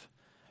truth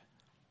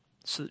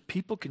so that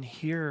people can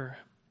hear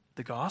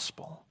the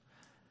gospel.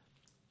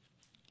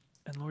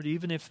 And Lord,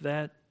 even if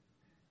that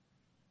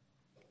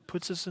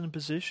puts us in a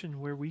position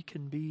where we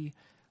can be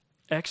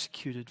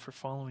executed for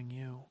following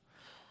you,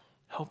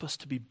 help us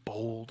to be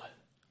bold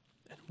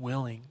and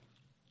willing.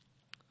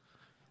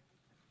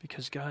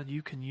 Because God,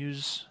 you can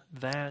use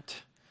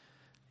that,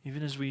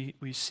 even as we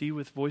see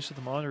with Voice of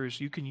the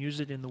Martyrs, you can use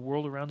it in the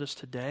world around us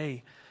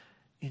today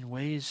in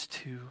ways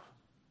to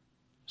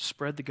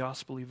spread the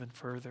gospel even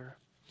further.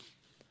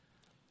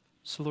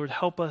 So Lord,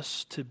 help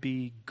us to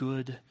be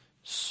good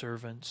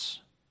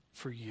servants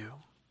for you.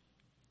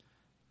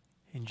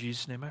 In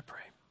Jesus' name I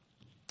pray.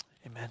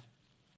 Amen.